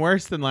 We're doing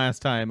worse than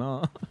last time.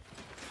 Oh,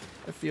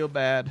 I feel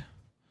bad.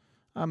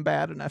 I'm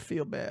bad and I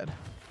feel bad.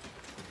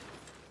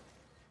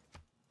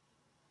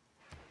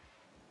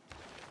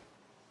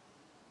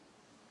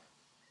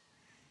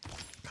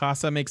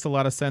 Casa makes a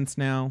lot of sense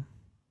now.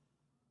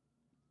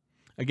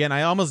 Again,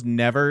 I almost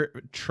never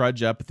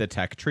trudge up the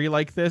tech tree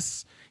like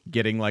this,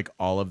 getting like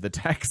all of the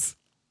techs.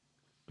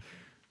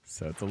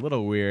 So it's a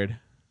little weird.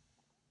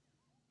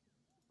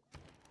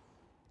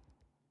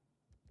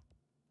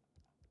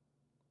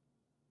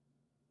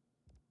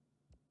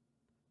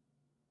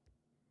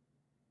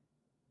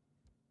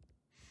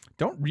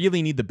 Don't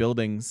really need the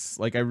buildings.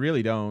 Like, I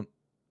really don't.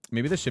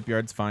 Maybe the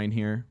shipyard's fine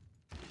here.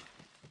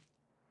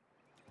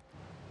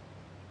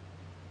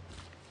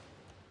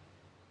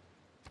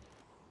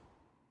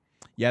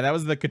 Yeah, that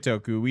was the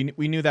Kotoku.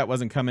 We knew that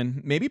wasn't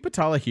coming. Maybe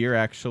Patala here,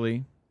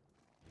 actually.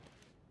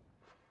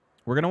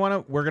 We're gonna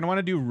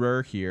wanna do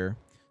Rur here.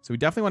 So we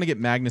definitely want to get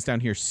Magnus down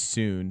here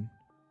soon.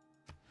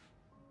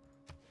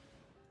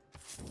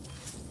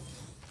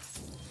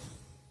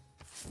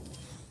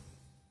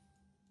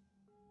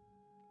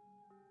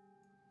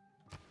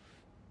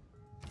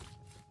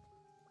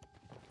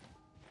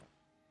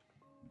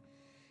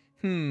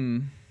 Hmm.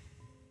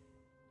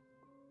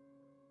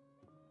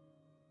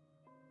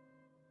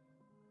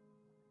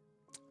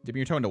 Dipping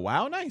your toe into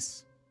WoW?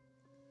 Nice.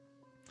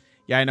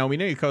 Yeah, I know. We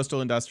need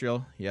coastal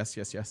industrial. Yes,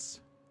 yes, yes.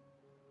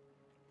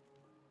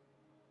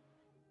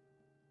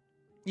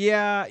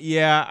 Yeah,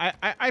 yeah.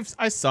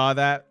 I saw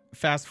that.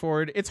 Fast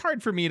forward. It's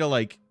hard for me to,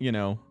 like, you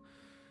know,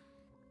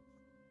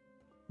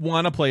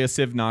 want to play a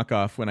Civ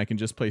knockoff when I can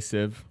just play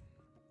Civ.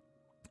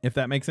 If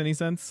that makes any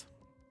sense.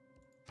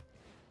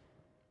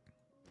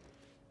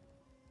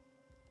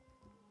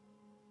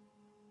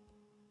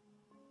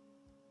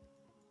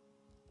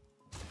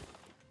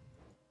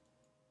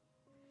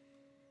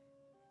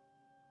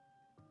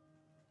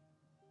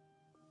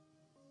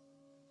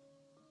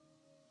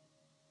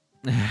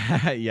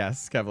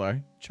 Yes,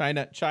 Kevlar.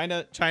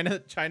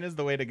 China's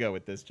the way to go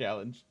with this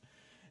challenge.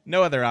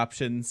 No other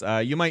options.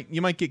 You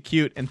might get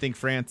cute and think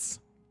France,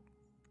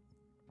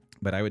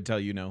 but I would tell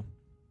you no.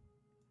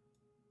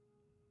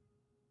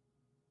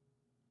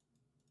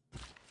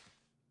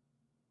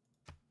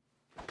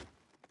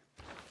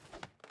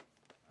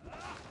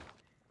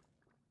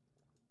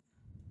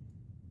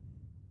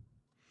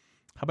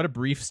 How about a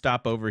brief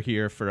stop over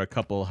here for a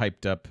couple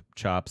hyped up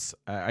chops?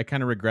 I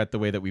kind of regret the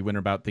way that we went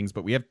about things,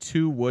 but we have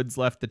 2 woods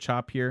left to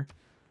chop here.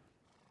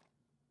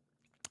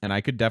 And I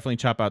could definitely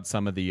chop out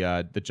some of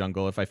the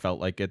jungle if I felt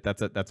like it.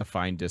 That's a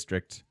fine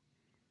district.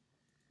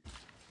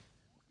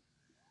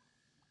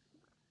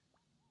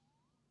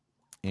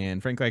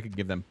 And frankly, I could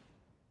give them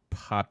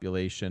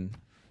population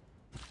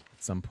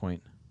at some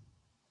point.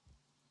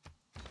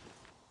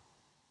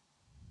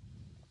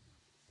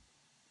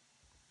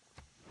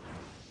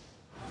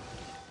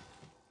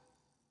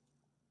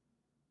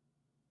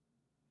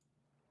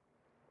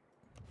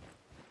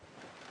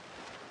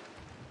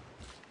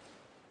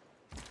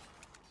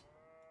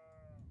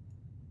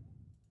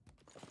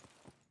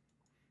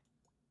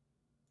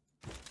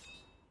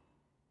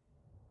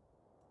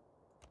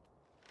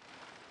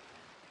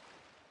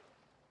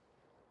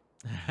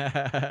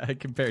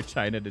 Compare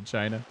China to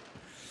China.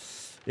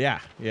 Yeah,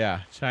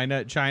 yeah.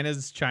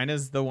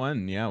 China's the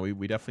one. Yeah,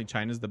 we definitely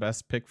China's the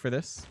best pick for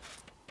this.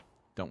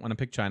 Don't want to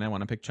pick China. I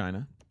want to pick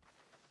China.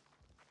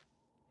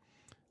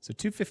 So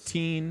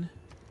 215,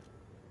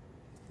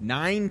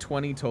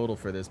 920 total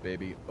for this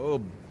baby.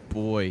 Oh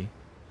boy.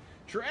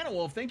 Tyranno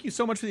Wolf, thank you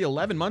so much for the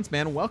 11 months,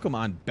 man. Welcome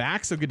on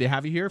back. So good to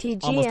have you here.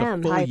 TGM almost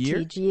a full hype, year.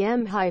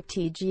 TGM hype,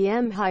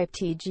 TGM hype,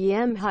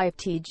 TGM hype,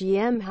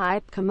 TGM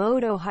hype,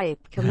 Komodo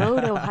hype,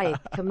 Komodo hype,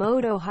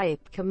 Komodo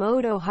hype,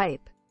 Komodo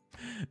hype.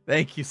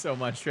 Thank you so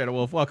much, Tyranno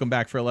Wolf. Welcome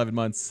back for 11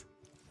 months.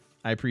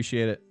 I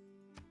appreciate it.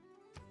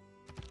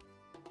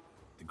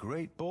 The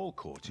Great Ball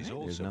Court is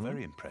also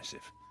very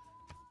impressive.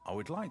 I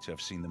would like to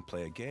have seen them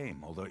play a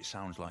game, although it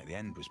sounds like the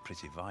end was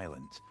pretty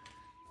violent.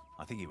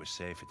 I think it was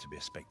safer to be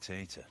a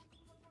spectator.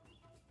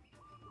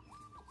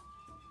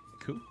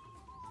 Cool.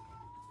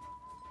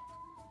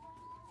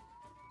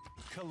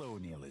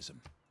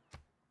 Colonialism.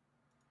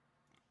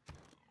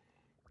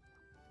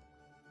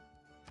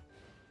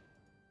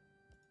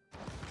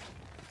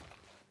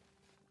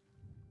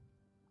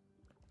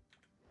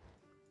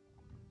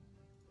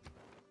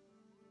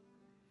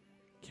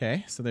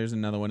 Okay, so there's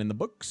another one in the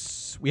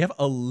books. We have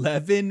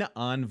 11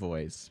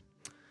 envoys.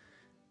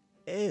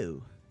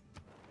 Ew.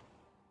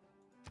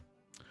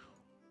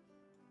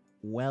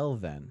 Well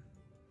then.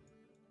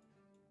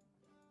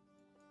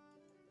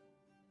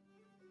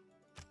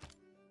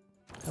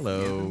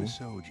 Hello.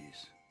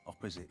 Soldiers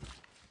opposite.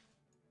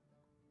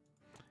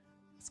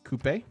 It's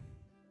Coupe. Wubba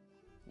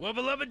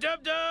lubba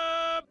dub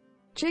dub!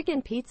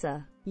 Chicken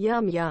pizza.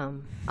 Yum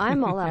yum.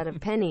 I'm all out of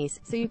pennies,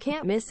 so you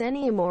can't miss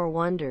any more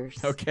wonders.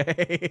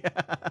 Okay.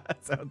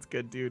 Sounds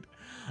good, dude.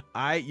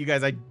 You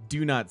guys, I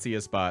do not see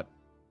a spot.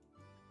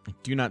 I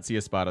do not see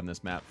a spot on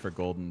this map for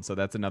golden, so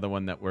that's another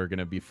one that we're going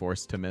to be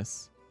forced to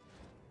miss.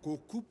 Hello,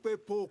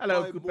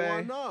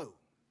 Coupe.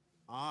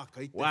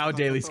 Wow,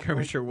 Daily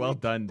Skirmisher, well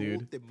done,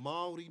 dude.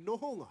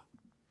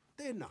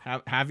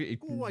 Have you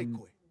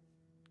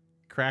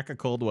crack a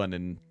cold one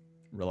and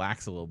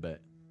relax a little bit.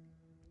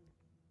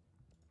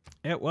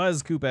 It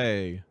was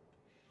Coupe.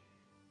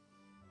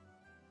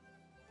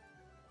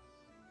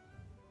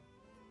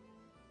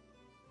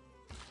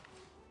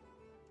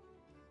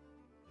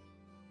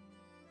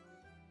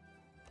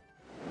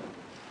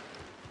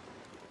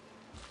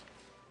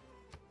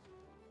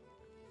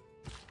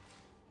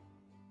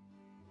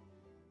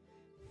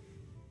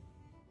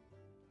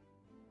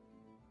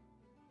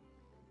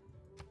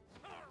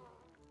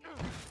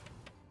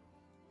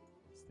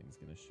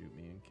 Shoot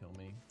me and kill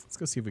me. Let's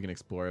go see if we can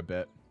explore a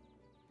bit.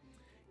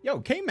 Yo,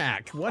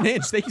 K-Mac, 1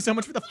 inch. Thank you so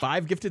much for the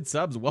 5 gifted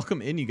subs.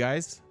 Welcome in, you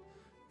guys.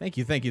 Thank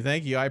you, thank you,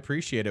 thank you. I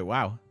appreciate it.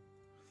 Wow.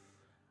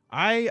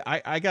 I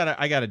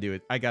gotta do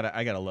it. I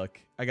gotta look.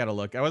 I gotta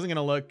look. I wasn't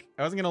gonna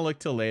look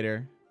till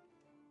later,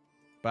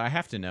 but I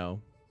have to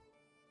know.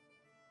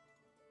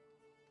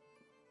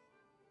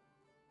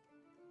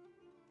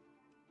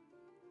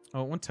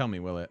 Oh, it won't tell me,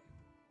 will it?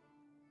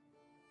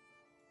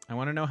 I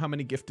want to know how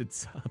many gifted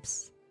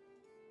subs.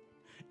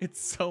 It's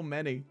so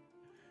many.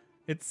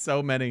 It's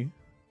so many.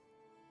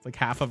 It's like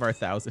half of our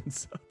 1,000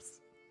 subs.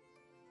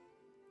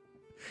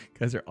 You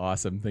guys are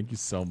awesome. Thank you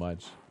so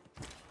much.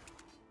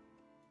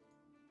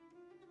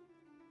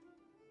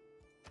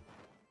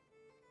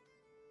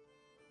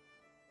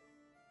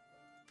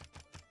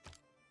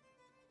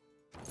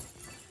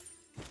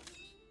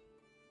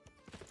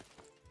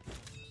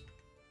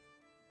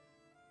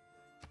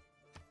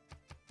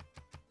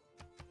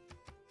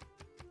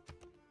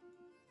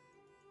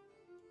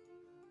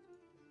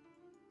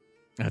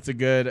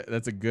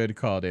 That's a good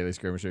call, Daily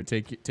Skirmisher.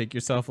 Take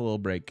yourself a little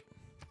break.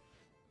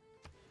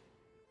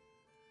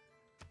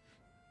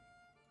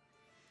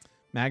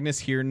 Magnus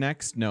here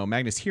next? No,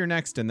 Magnus here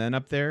next and then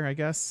up there, I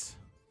guess.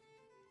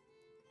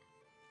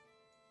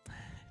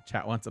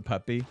 Chat wants a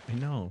puppy. I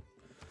know.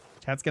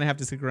 Chat's gonna have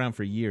to stick around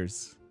for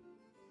years.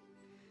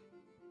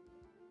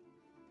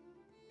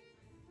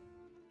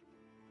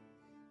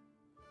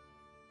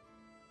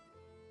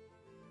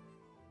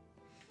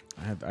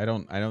 I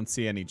don't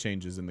see any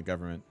changes in the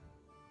government.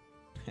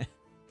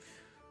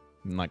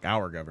 Like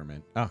our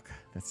government. Oh, God,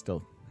 that's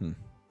still... What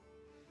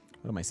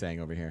am I saying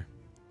over here?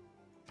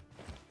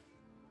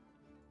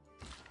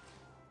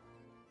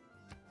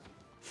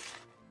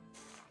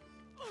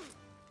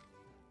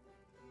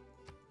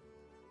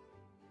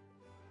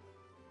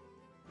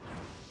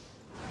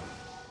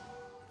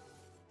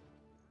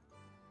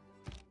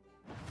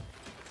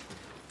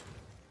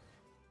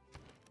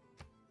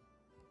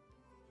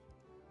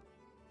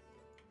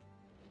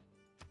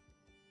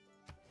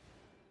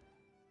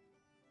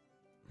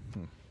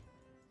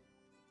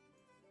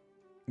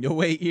 You'll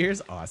wait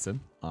years?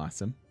 Awesome.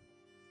 Awesome.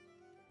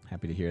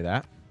 Happy to hear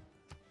that.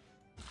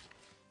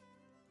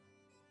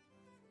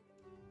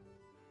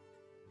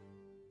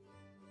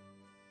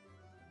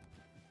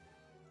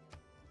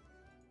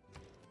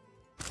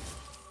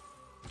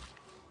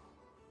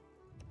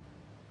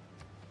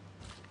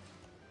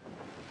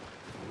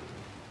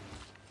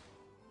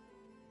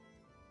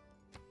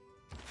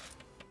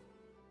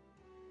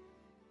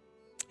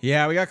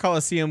 Yeah, we got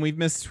Coliseum. We've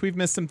missed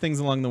some things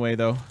along the way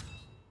though.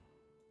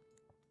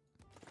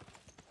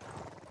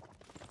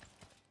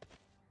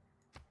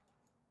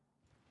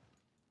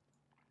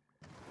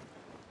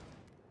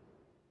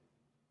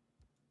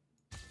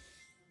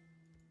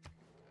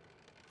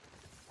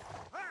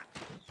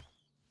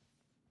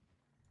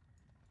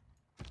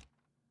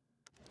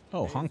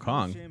 Oh, Hong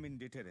Kong.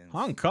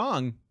 Hong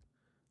Kong?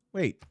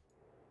 Wait.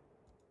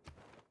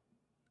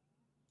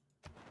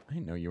 I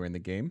didn't know you were in the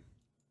game.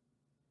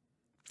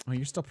 Oh,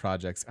 you're still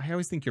projects. I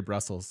always think you're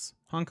Brussels.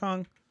 Hong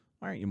Kong?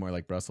 Why aren't you more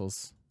like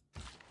Brussels?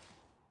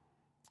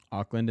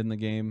 Auckland in the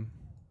game.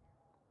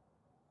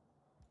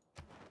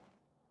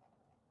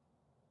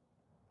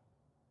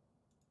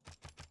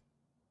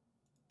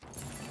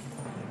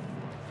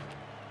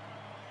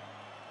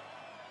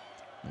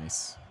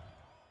 Nice.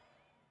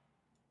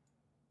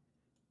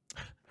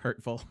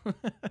 Hurtful.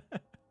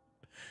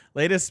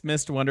 Latest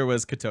missed wonder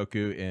was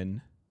Kotoku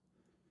in.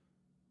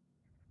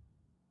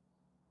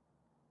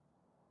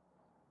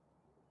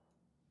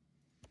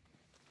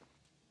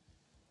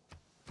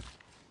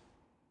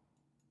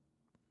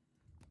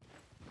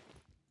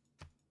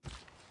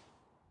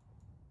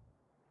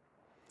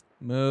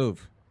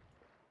 Move.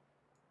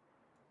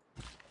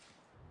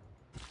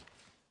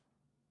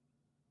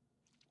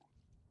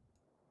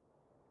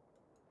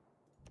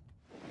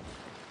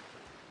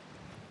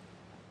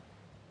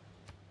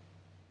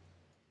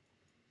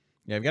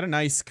 Yeah, we've got a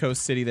nice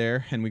coast city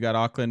there, and we got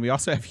Auckland. We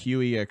also have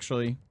Huey,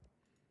 actually.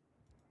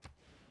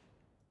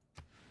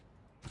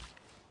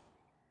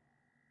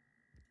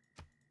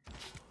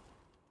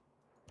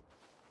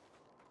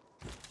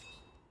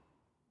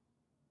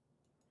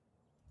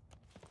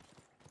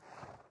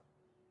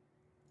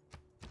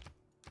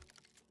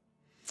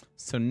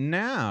 So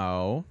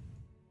now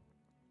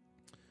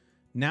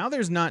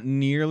there's not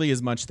nearly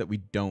as much that we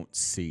don't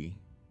see.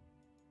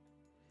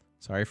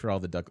 Sorry for all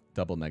the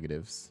double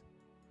negatives.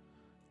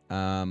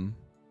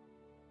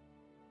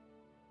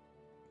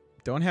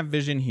 Don't have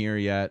vision here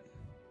yet,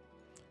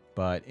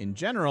 but in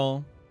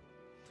general,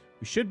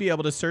 we should be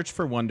able to search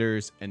for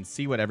wonders and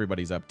see what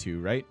everybody's up to,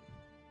 right?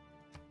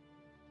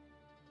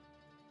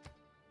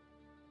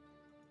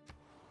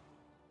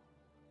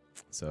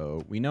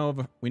 So we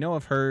know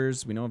of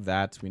hers, we know of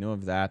that, we know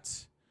of that.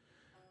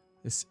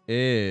 This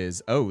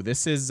is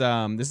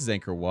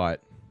Angkor Wat.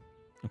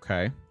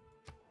 Okay.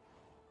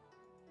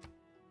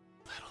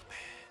 Little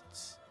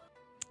bits.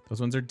 Those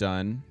ones are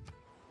done.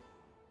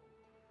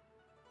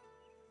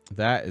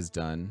 That is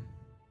done.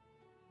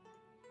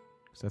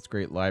 So that's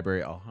great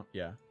library. Oh,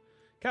 yeah.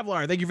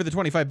 Kevlar, thank you for the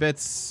 25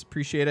 bits.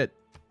 Appreciate it.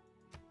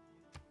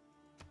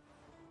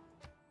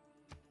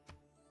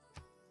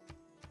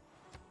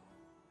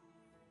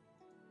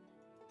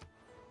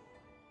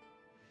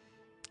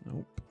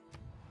 Nope.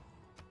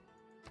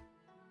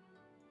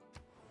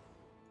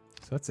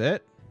 So that's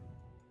it.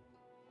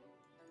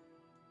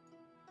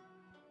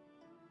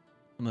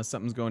 Unless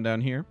something's going down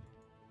here.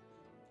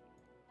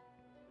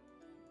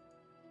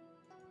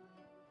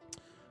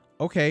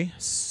 Okay,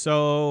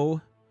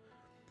 so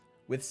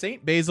With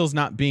St. Basil's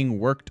not being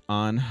worked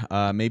on,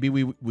 maybe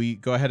we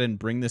go ahead and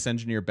bring this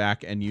engineer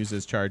back and use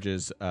his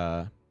charges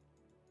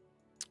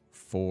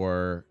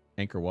for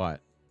Angkor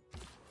Wat.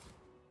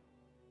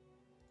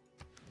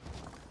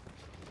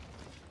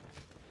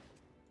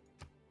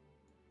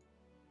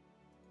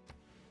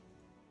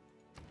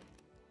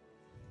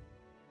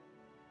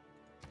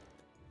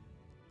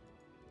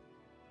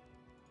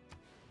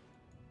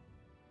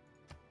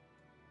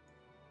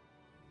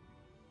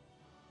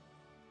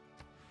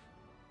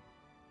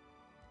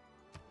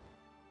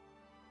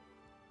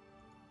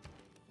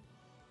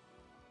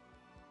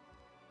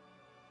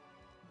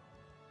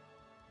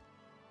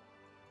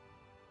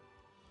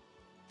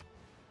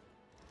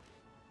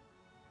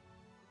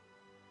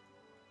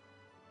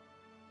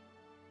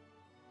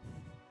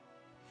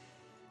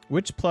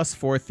 Which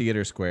 +4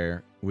 theater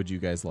square would you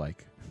guys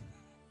like?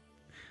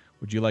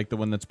 Would you like the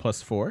one that's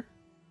 +4?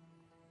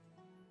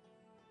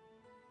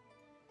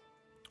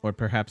 Or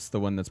perhaps the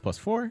one that's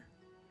 +4?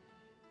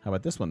 How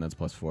about this one that's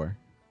 +4?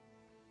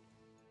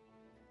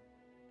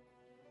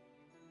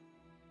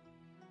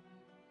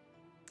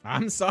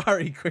 I'm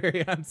sorry,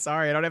 Query. I'm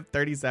sorry. I don't have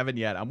 37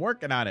 yet. I'm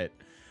working on it.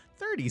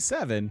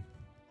 37?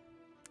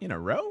 In a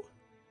row?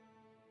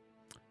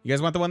 You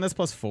guys want the one that's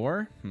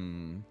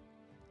 +4?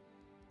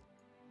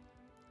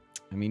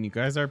 I mean, you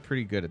guys are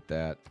pretty good at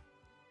that.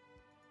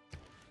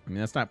 I mean,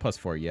 that's not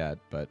 +4 yet,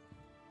 but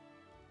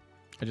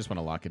I just want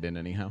to lock it in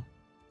anyhow.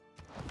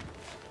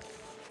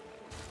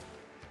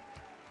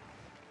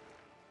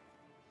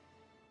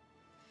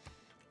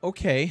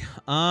 Okay.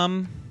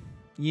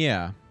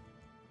 Yeah.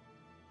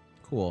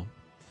 Cool.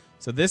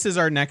 So this is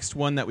our next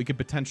one that we could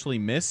potentially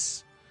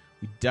miss.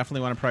 We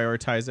definitely want to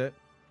prioritize it.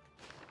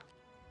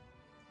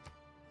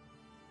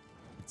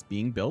 It's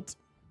being built.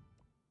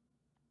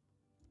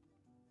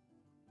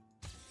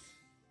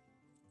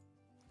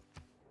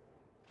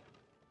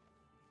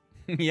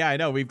 Yeah, I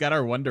know. We've got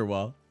our wonder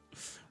wall.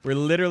 We're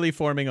literally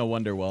forming a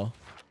wonder wall.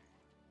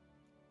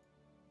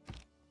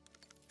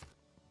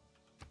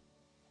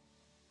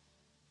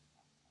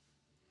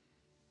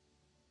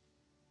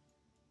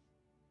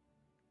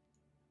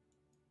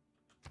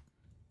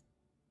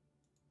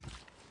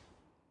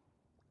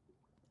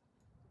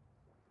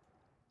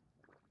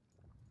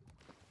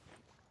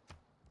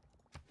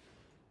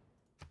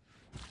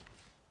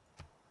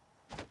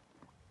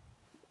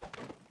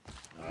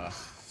 Ugh,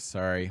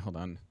 sorry. Hold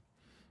on.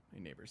 My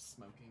neighbor's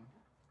smoking.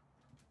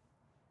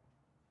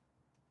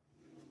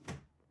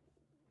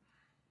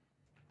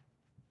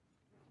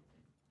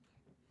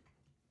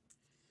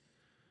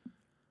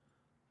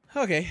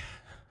 Okay.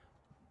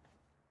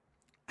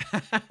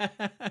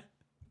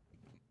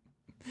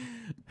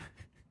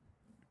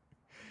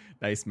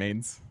 Nice,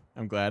 mains.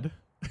 I'm glad.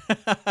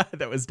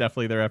 That was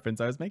definitely the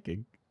reference I was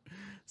making.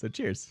 So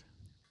cheers.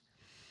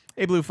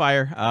 Hey, Blue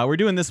Fire. We're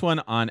doing this one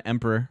on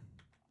Emperor.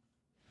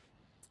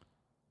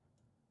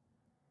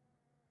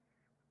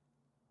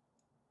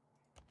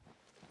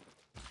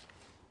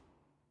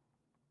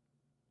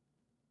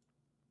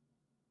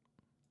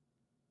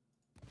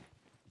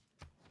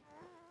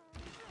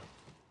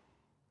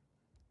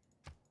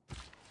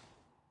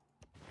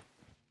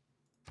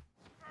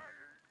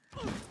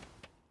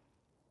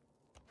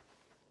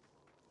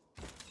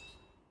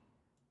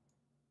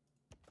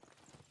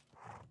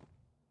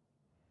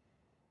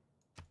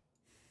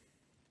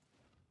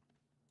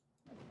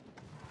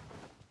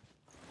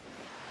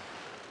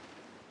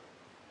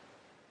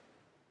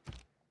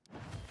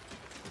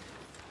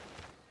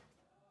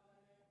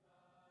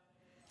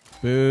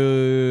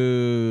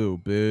 Boo,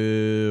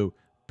 boo,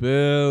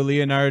 boo,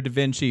 Leonardo da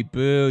Vinci,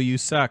 boo, you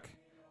suck.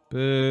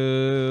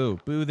 Boo,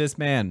 boo this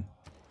man.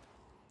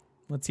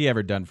 What's he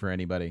ever done for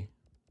anybody?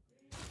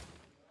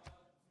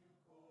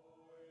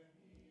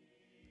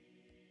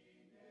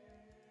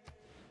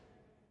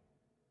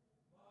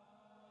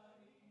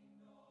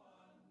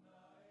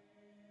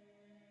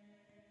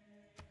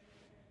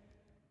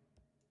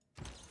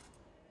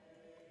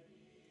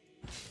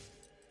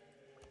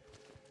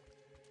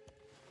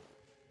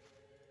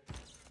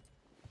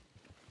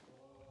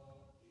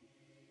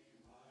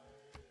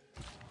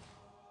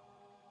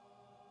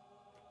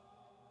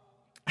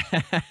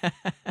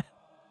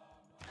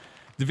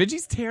 Da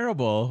Vinci's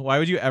terrible. Why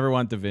would you ever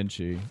want Da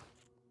Vinci?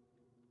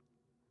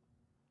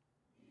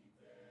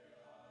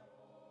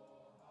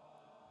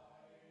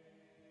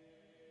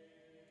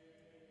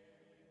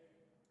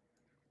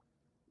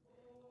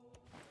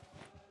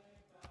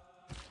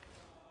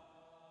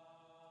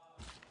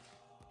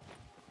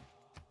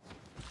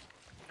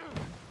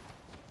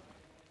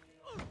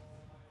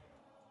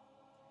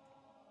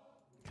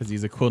 Because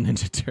he's a cool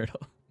Ninja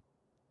Turtle.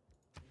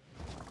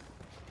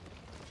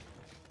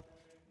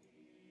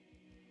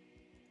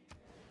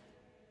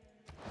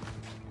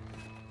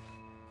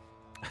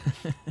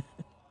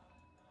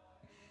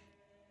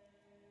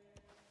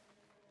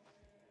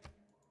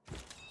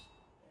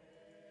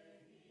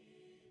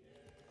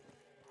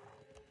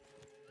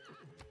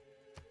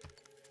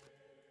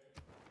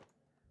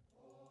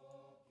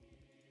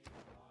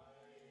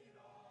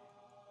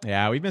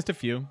 Yeah, we missed a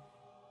few.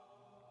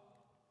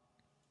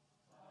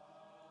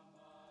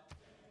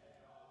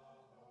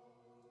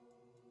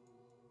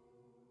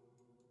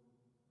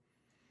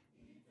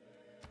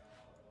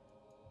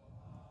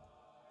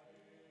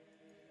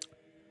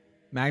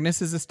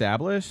 Magnus is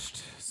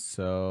established,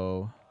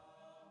 so...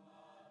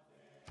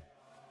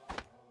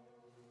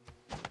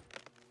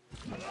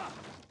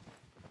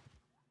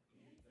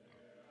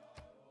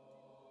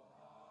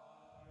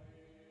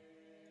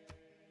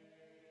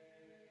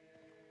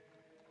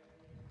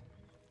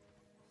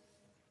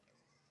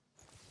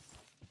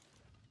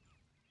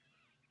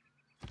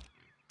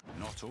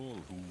 Not all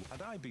who...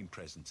 Had I been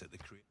present at the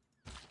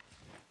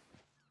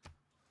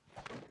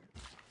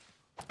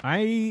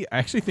I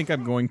actually think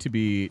I'm going to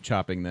be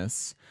chopping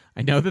this.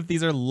 I know that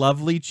these are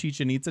lovely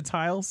Chichen Itza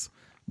tiles,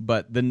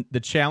 but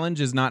the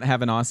challenge is not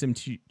have an awesome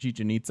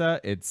Chichen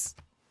Itza, it's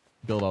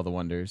build all the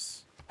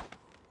wonders.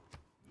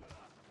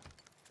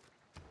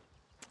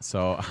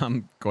 So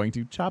I'm going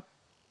to chop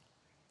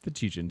the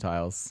Chichen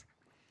tiles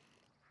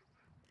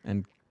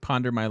and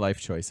ponder my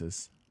life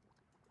choices.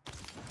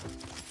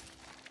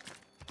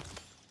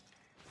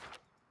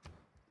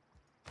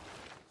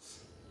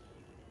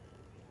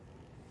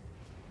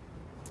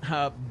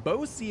 I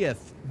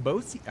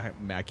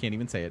can't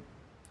even say it.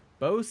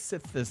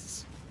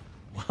 Bosithus,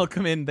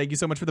 welcome in. Thank you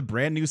so much for the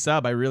brand new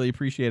sub. I really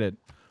appreciate it.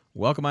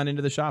 Welcome on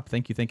into the shop.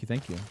 Thank you, thank you,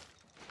 thank you.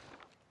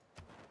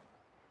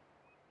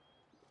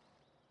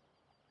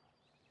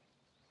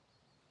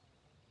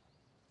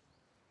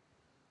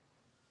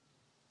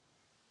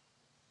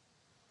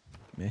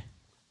 Meh.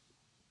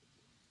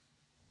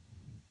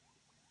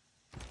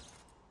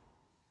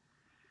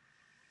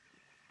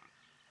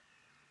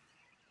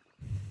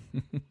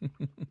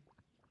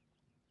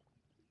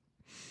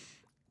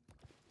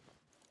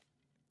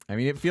 I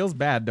mean, it feels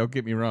bad, don't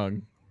get me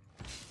wrong.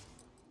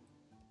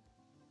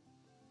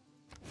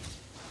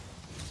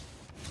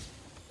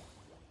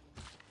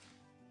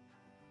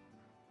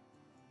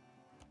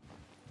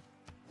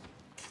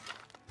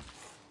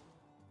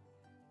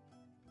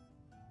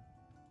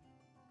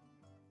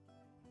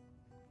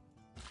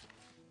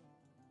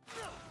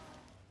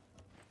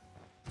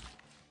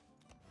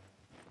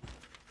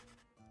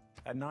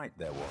 At night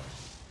there was.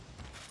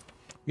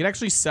 You could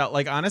actually sell,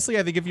 like, honestly,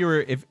 I think if you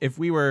were, if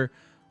we were,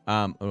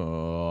 if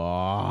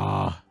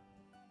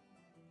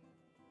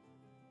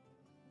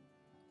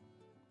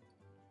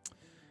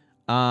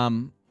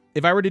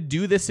I were to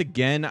do this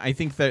again, I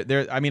think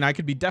that I mean, I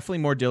could be definitely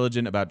more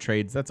diligent about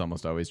trades. That's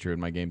almost always true in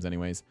my games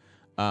anyways.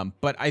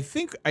 But I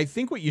think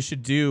what you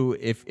should do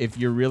if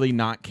you're really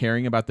not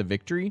caring about the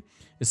victory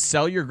is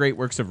sell your great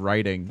works of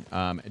writing,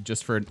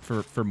 just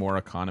for more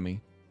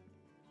economy.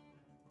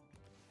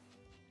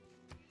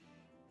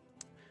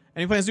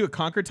 Any plans to do a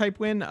conquer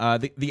type win?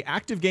 The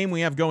active game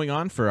we have going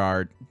on for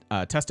our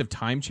Test of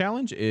Time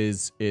challenge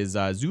is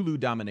Zulu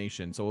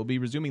Domination. So we'll be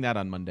resuming that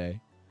on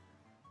Monday.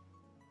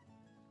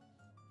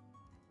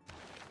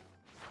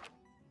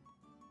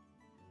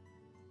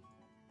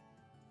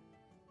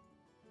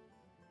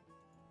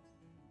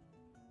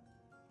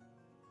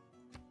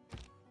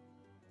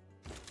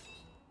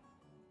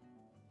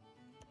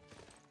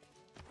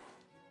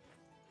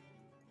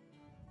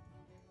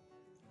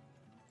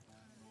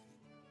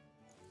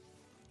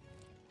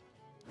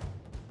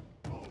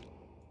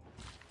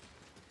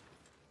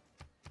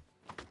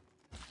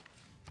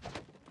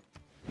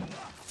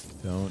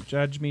 Don't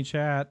judge me,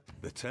 chat.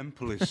 The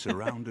temple is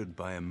surrounded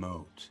by a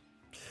moat.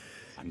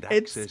 And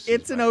It's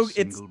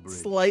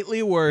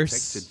slightly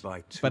worse,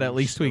 but at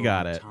least we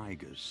got it.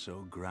 Tigers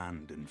so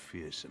grand and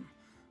fearsome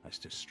as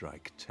to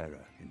strike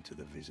terror into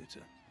the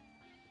visitor.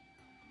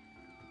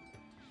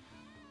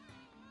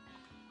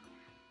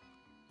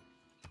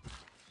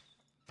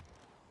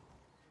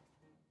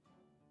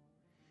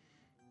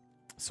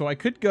 So I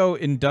could go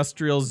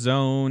industrial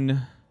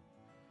zone,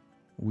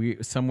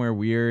 somewhere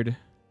weird.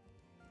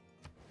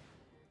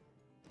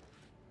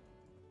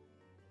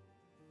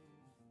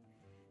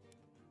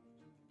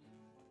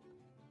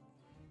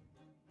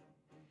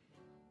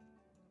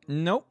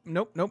 Nope.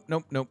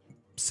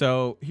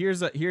 So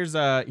here's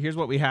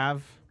what we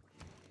have.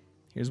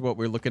 Here's what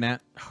we're looking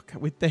at. Oh, God,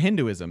 with the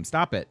Hinduism,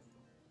 stop it.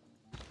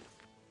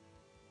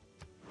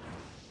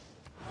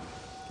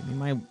 Give me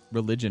my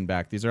religion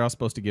back. These are all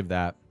supposed to give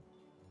that.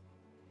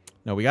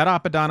 No, we got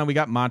Apadana, we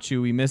got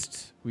Machu. We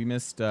missed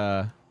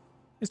a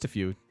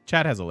few.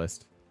 Chat has a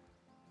list.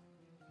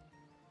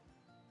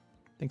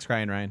 Thanks,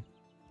 Crying Ryan.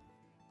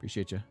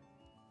 Appreciate you.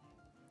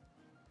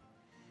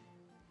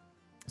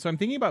 So I'm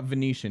thinking about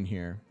Venetian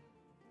here.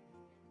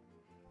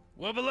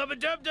 Wubba lubba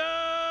dub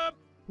dub!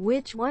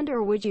 Which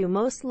wonder would you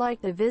most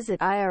like to visit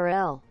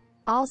IRL?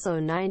 Also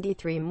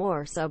 93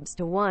 more subs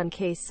to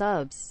 1K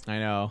subs. I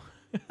know.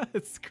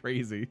 It's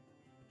crazy.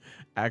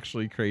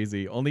 Actually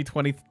crazy. Only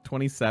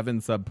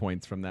 27 sub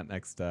points from that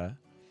next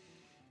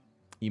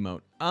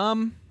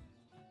emote.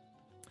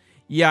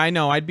 Yeah, I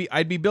know.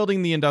 I'd be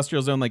building the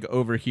industrial zone like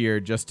over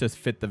here just to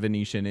fit the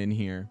Venetian in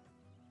here.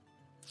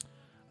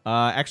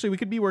 Actually, we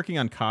could be working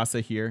on Casa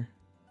here.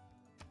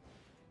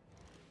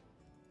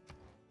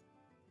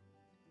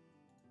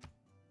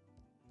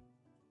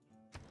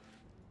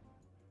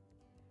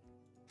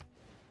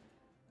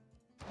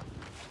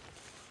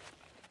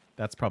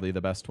 That's probably the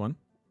best one.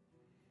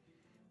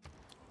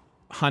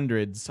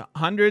 Hundreds,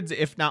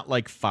 if not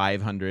like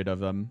 500 of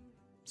them.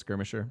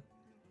 Skirmisher.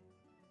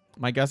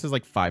 My guess is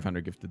like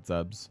 500 gifted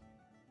subs.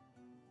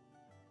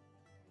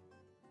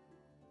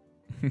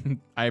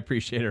 I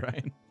appreciate it,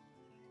 Ryan.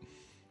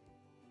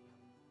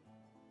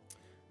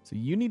 So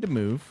you need to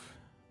move,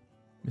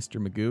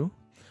 Mr. Magoo.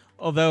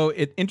 Although,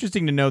 it's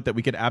interesting to note that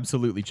we could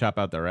absolutely chop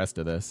out the rest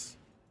of this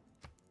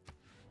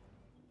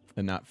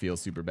and not feel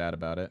super bad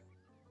about it.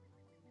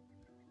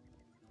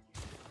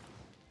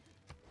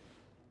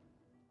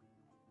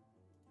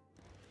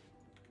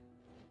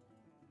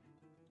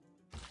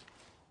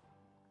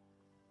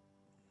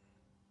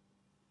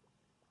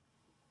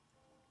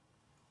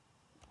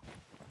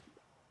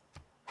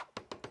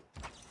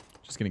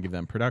 Just going to give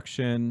them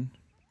production.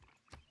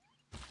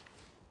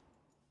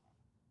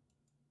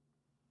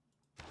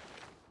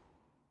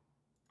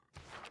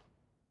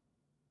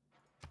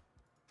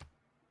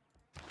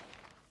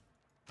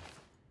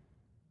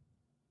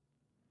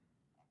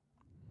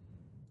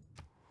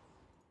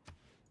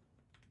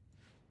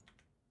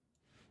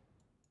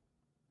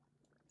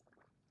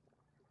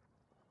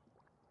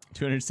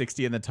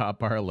 $260 in the top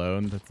bar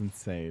alone. That's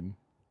insane.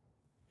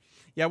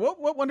 Yeah,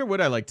 what wonder would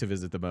I like to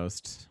visit the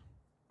most?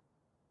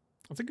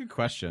 That's a good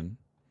question.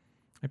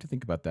 I have to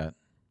think about that.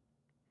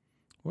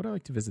 What would I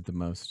like to visit the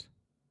most?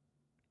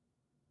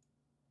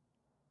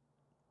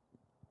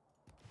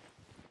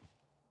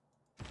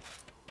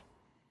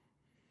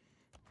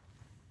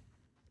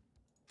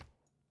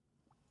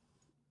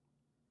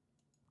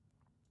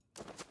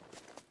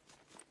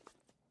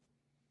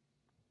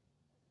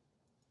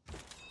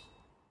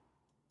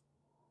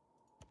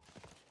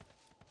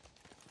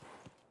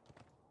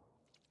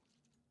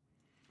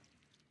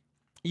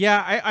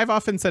 Yeah, I've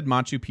often said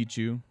Machu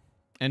Picchu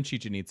and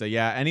Chichen Itza.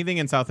 Yeah, anything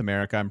in South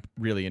America I'm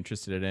really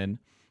interested in.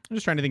 I'm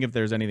just trying to think if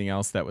there's anything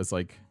else that was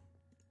like...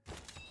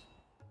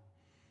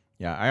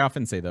 Yeah, I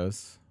often say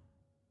those.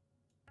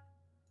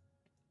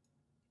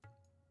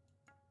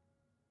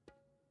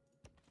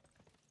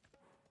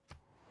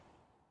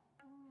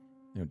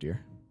 Oh,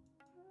 dear.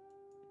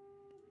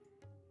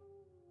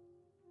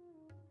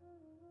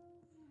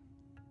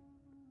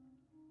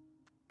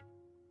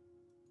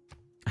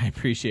 I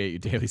appreciate you,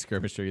 Daily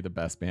Skirmisher. You're the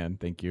best, man.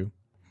 Thank you.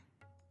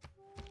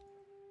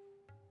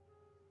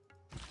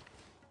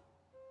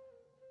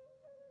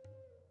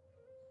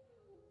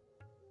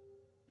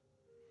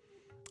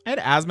 I had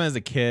asthma as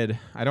a kid.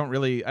 I don't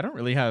really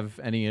have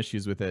any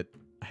issues with it.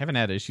 I haven't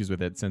had issues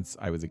with it since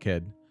I was a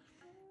kid.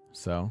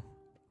 So,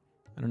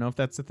 I don't know if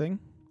that's the thing.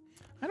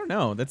 I don't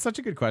know. That's such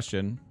a good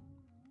question.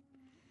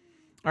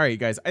 All right, you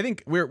guys. I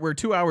think we're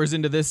 2 hours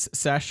into this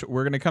sesh.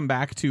 We're going to come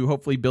back to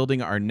hopefully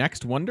building our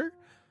next wonder.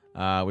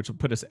 Which will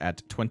put us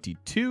at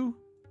 22.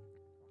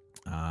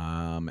 Yeah,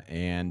 I'm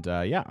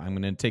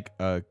going to take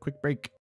a quick break.